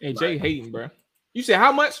 $25. Hey, Jay hating, bro. You said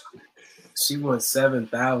how much? She won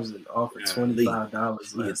 7,000 off of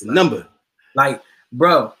 $25 last night. Number. Like,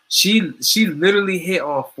 bro, she literally hit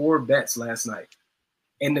on 4 bets last night.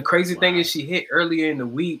 And the crazy thing is she hit earlier in the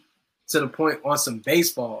week to the point on some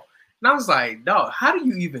baseball. And I was like, dog, how do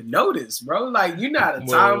you even know this, bro? Like, you're not a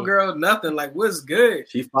time girl, nothing. Like, what's good?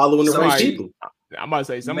 She following the right people. I'm about to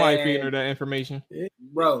say somebody feeding her that information.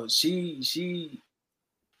 Bro, she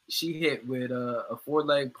hit with a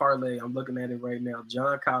 4-leg parlay. I'm looking at it right now.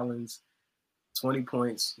 John Collins, 20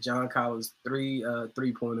 points. John Collins, 3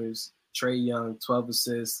 3-pointers. Trae Young, 12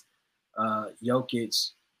 assists.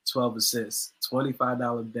 Jokic, 12 assists.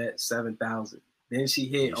 $25 bet, 7,000. Then she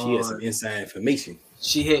hit She has some inside information.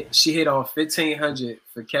 She hit on 1,500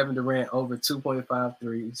 for Kevin Durant over 2.5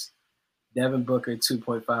 threes. Devin Booker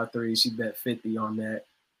 2.5 threes. She bet 50 on that.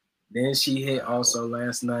 Then she hit also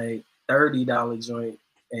last night $30 joint,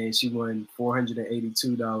 and she won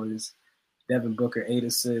 $482. Devin Booker 8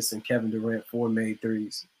 assists and Kevin Durant 4 made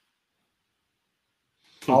threes.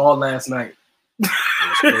 All last night.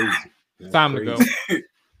 That's crazy. That's Time crazy. to go.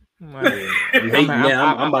 I'm hating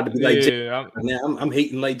now. I'm about to be like Jay. I'm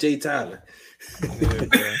hating like Jay Tyler.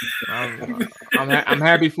 I'm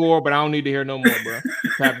happy for her, but I don't need to hear no more, bro.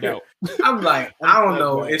 Tapped out. I'm like, I don't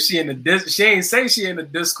know if she in the she ain't say she in the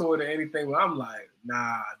Discord or anything, but I'm like,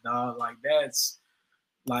 nah, dog. Like, that's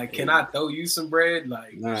like, can I throw you some bread?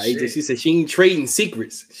 Like, nah, AJ, she said she ain't trading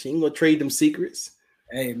secrets. She ain't gonna trade them secrets.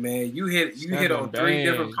 Hey man, you hit on 3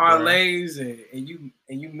 different parlays, and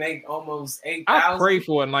you make almost 8,000. I pray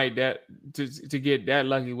for a night that to get that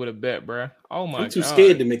lucky with a bet, bro. Oh my god, I'm too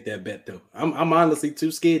scared to make that bet though. I'm honestly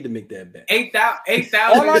too scared to make that bet.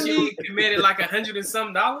 8,000. She committed like $100 and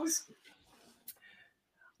some dollars.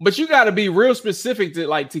 But you got to be real specific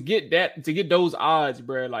to get those odds,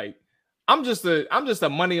 bro. Like, I'm just a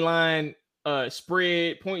money line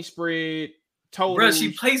spread, point spread, total. Bro,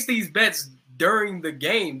 she placed these bets during the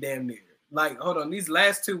game, damn near. Like, hold on, these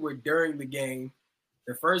last 2 were during the game.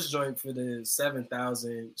 The first joint for the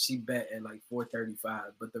 7,000, she bet at like 4:35,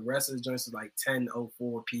 but the rest of the joints is like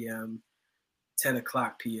 10:04 p.m., 10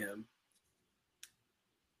 o'clock p.m.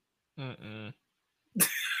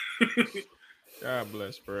 God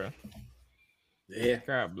bless, bro. Yeah,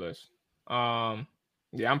 God bless. Yeah,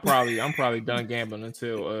 I'm probably done gambling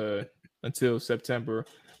until September.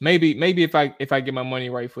 Maybe if I get my money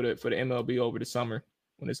right for the MLB over the summer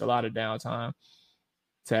when it's a lot of downtime,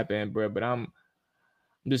 tap in, bro. But I'm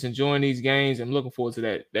just enjoying these games. I'm looking forward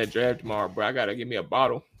to that draft tomorrow, bro. I gotta get me a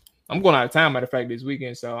bottle. I'm going out of town, matter of fact, this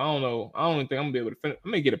weekend, so I don't know. I don't think I'm gonna be able to finish. I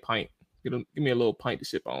may get a pint. Give me a little pint to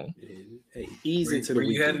sip on. Hey, ease into the weekend. Where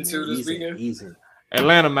you heading to this weekend? Easy.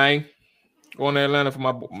 Atlanta, man. Going to Atlanta for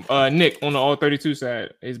my Nick on the All 32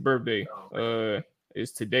 side. His birthday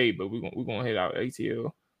is today, but we're gonna head out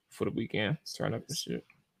ATL for the weekend. Turn up and shit.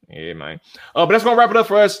 Yeah, man. But that's gonna wrap it up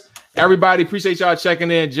for us. Everybody, appreciate y'all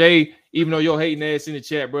checking in. Jay, even though you're hating ass in the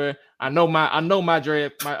chat, bro. I know my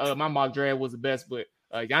draft, my mock draft was the best, but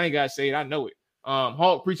y'all ain't gotta say it. I know it.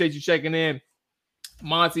 Hawk, appreciate you checking in.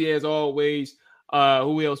 Monty, as always.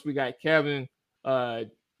 Who else? We got Kevin,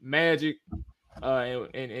 Magic,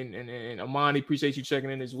 and Amani. Appreciate you checking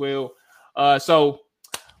in as well.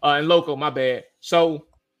 And Loco, my bad. So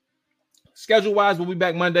schedule wise, we'll be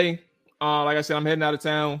back Monday. Like I said, I'm heading out of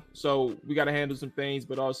town, so we got to handle some things,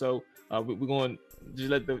 but also we're going to just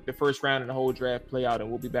let the first round and the whole draft play out, and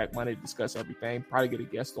we'll be back Monday to discuss everything. Probably get a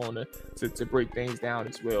guest on to break things down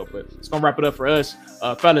as well. But it's gonna wrap it up for us,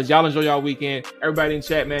 fellas. Y'all enjoy y'all weekend. Everybody in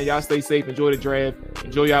chat, man, y'all stay safe. Enjoy the draft.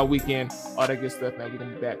 Enjoy y'all weekend. All that good stuff, man. We're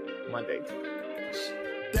gonna be back Monday.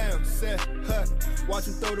 Damn, set, watch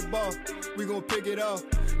him throw the ball. We gon' pick it off.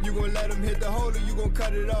 You gon' let him hit the hole or you gon'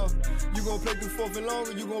 cut it off. You gon' play through 4th and long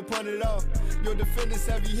or you gon' punt it off. Your defenders,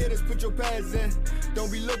 heavy hitters, put your pads in. Don't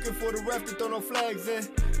be looking for the ref to throw no flags in.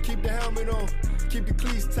 Keep the helmet on, keep the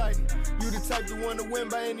cleats tight. You the type to want to win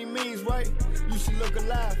by any means, right? You should look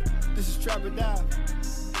alive. This is Trap or Dive.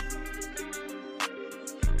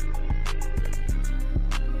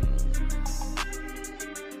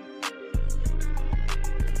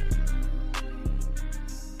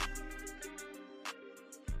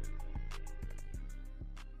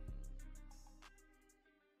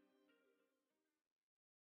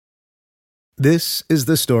 This is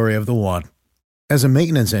the story of the one. As a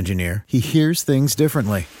maintenance engineer, he hears things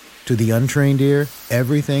differently. To the untrained ear,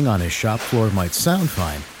 everything on his shop floor might sound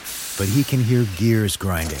fine, but he can hear gears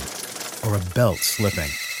grinding or a belt slipping.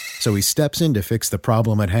 So he steps in to fix the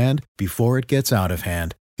problem at hand before it gets out of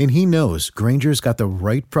hand. And he knows Grainger's got the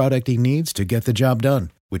right product he needs to get the job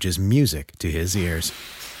done, which is music to his ears.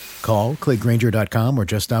 Call, click Grainger.com, or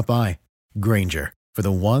just stop by. Grainger, for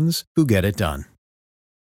the ones who get it done.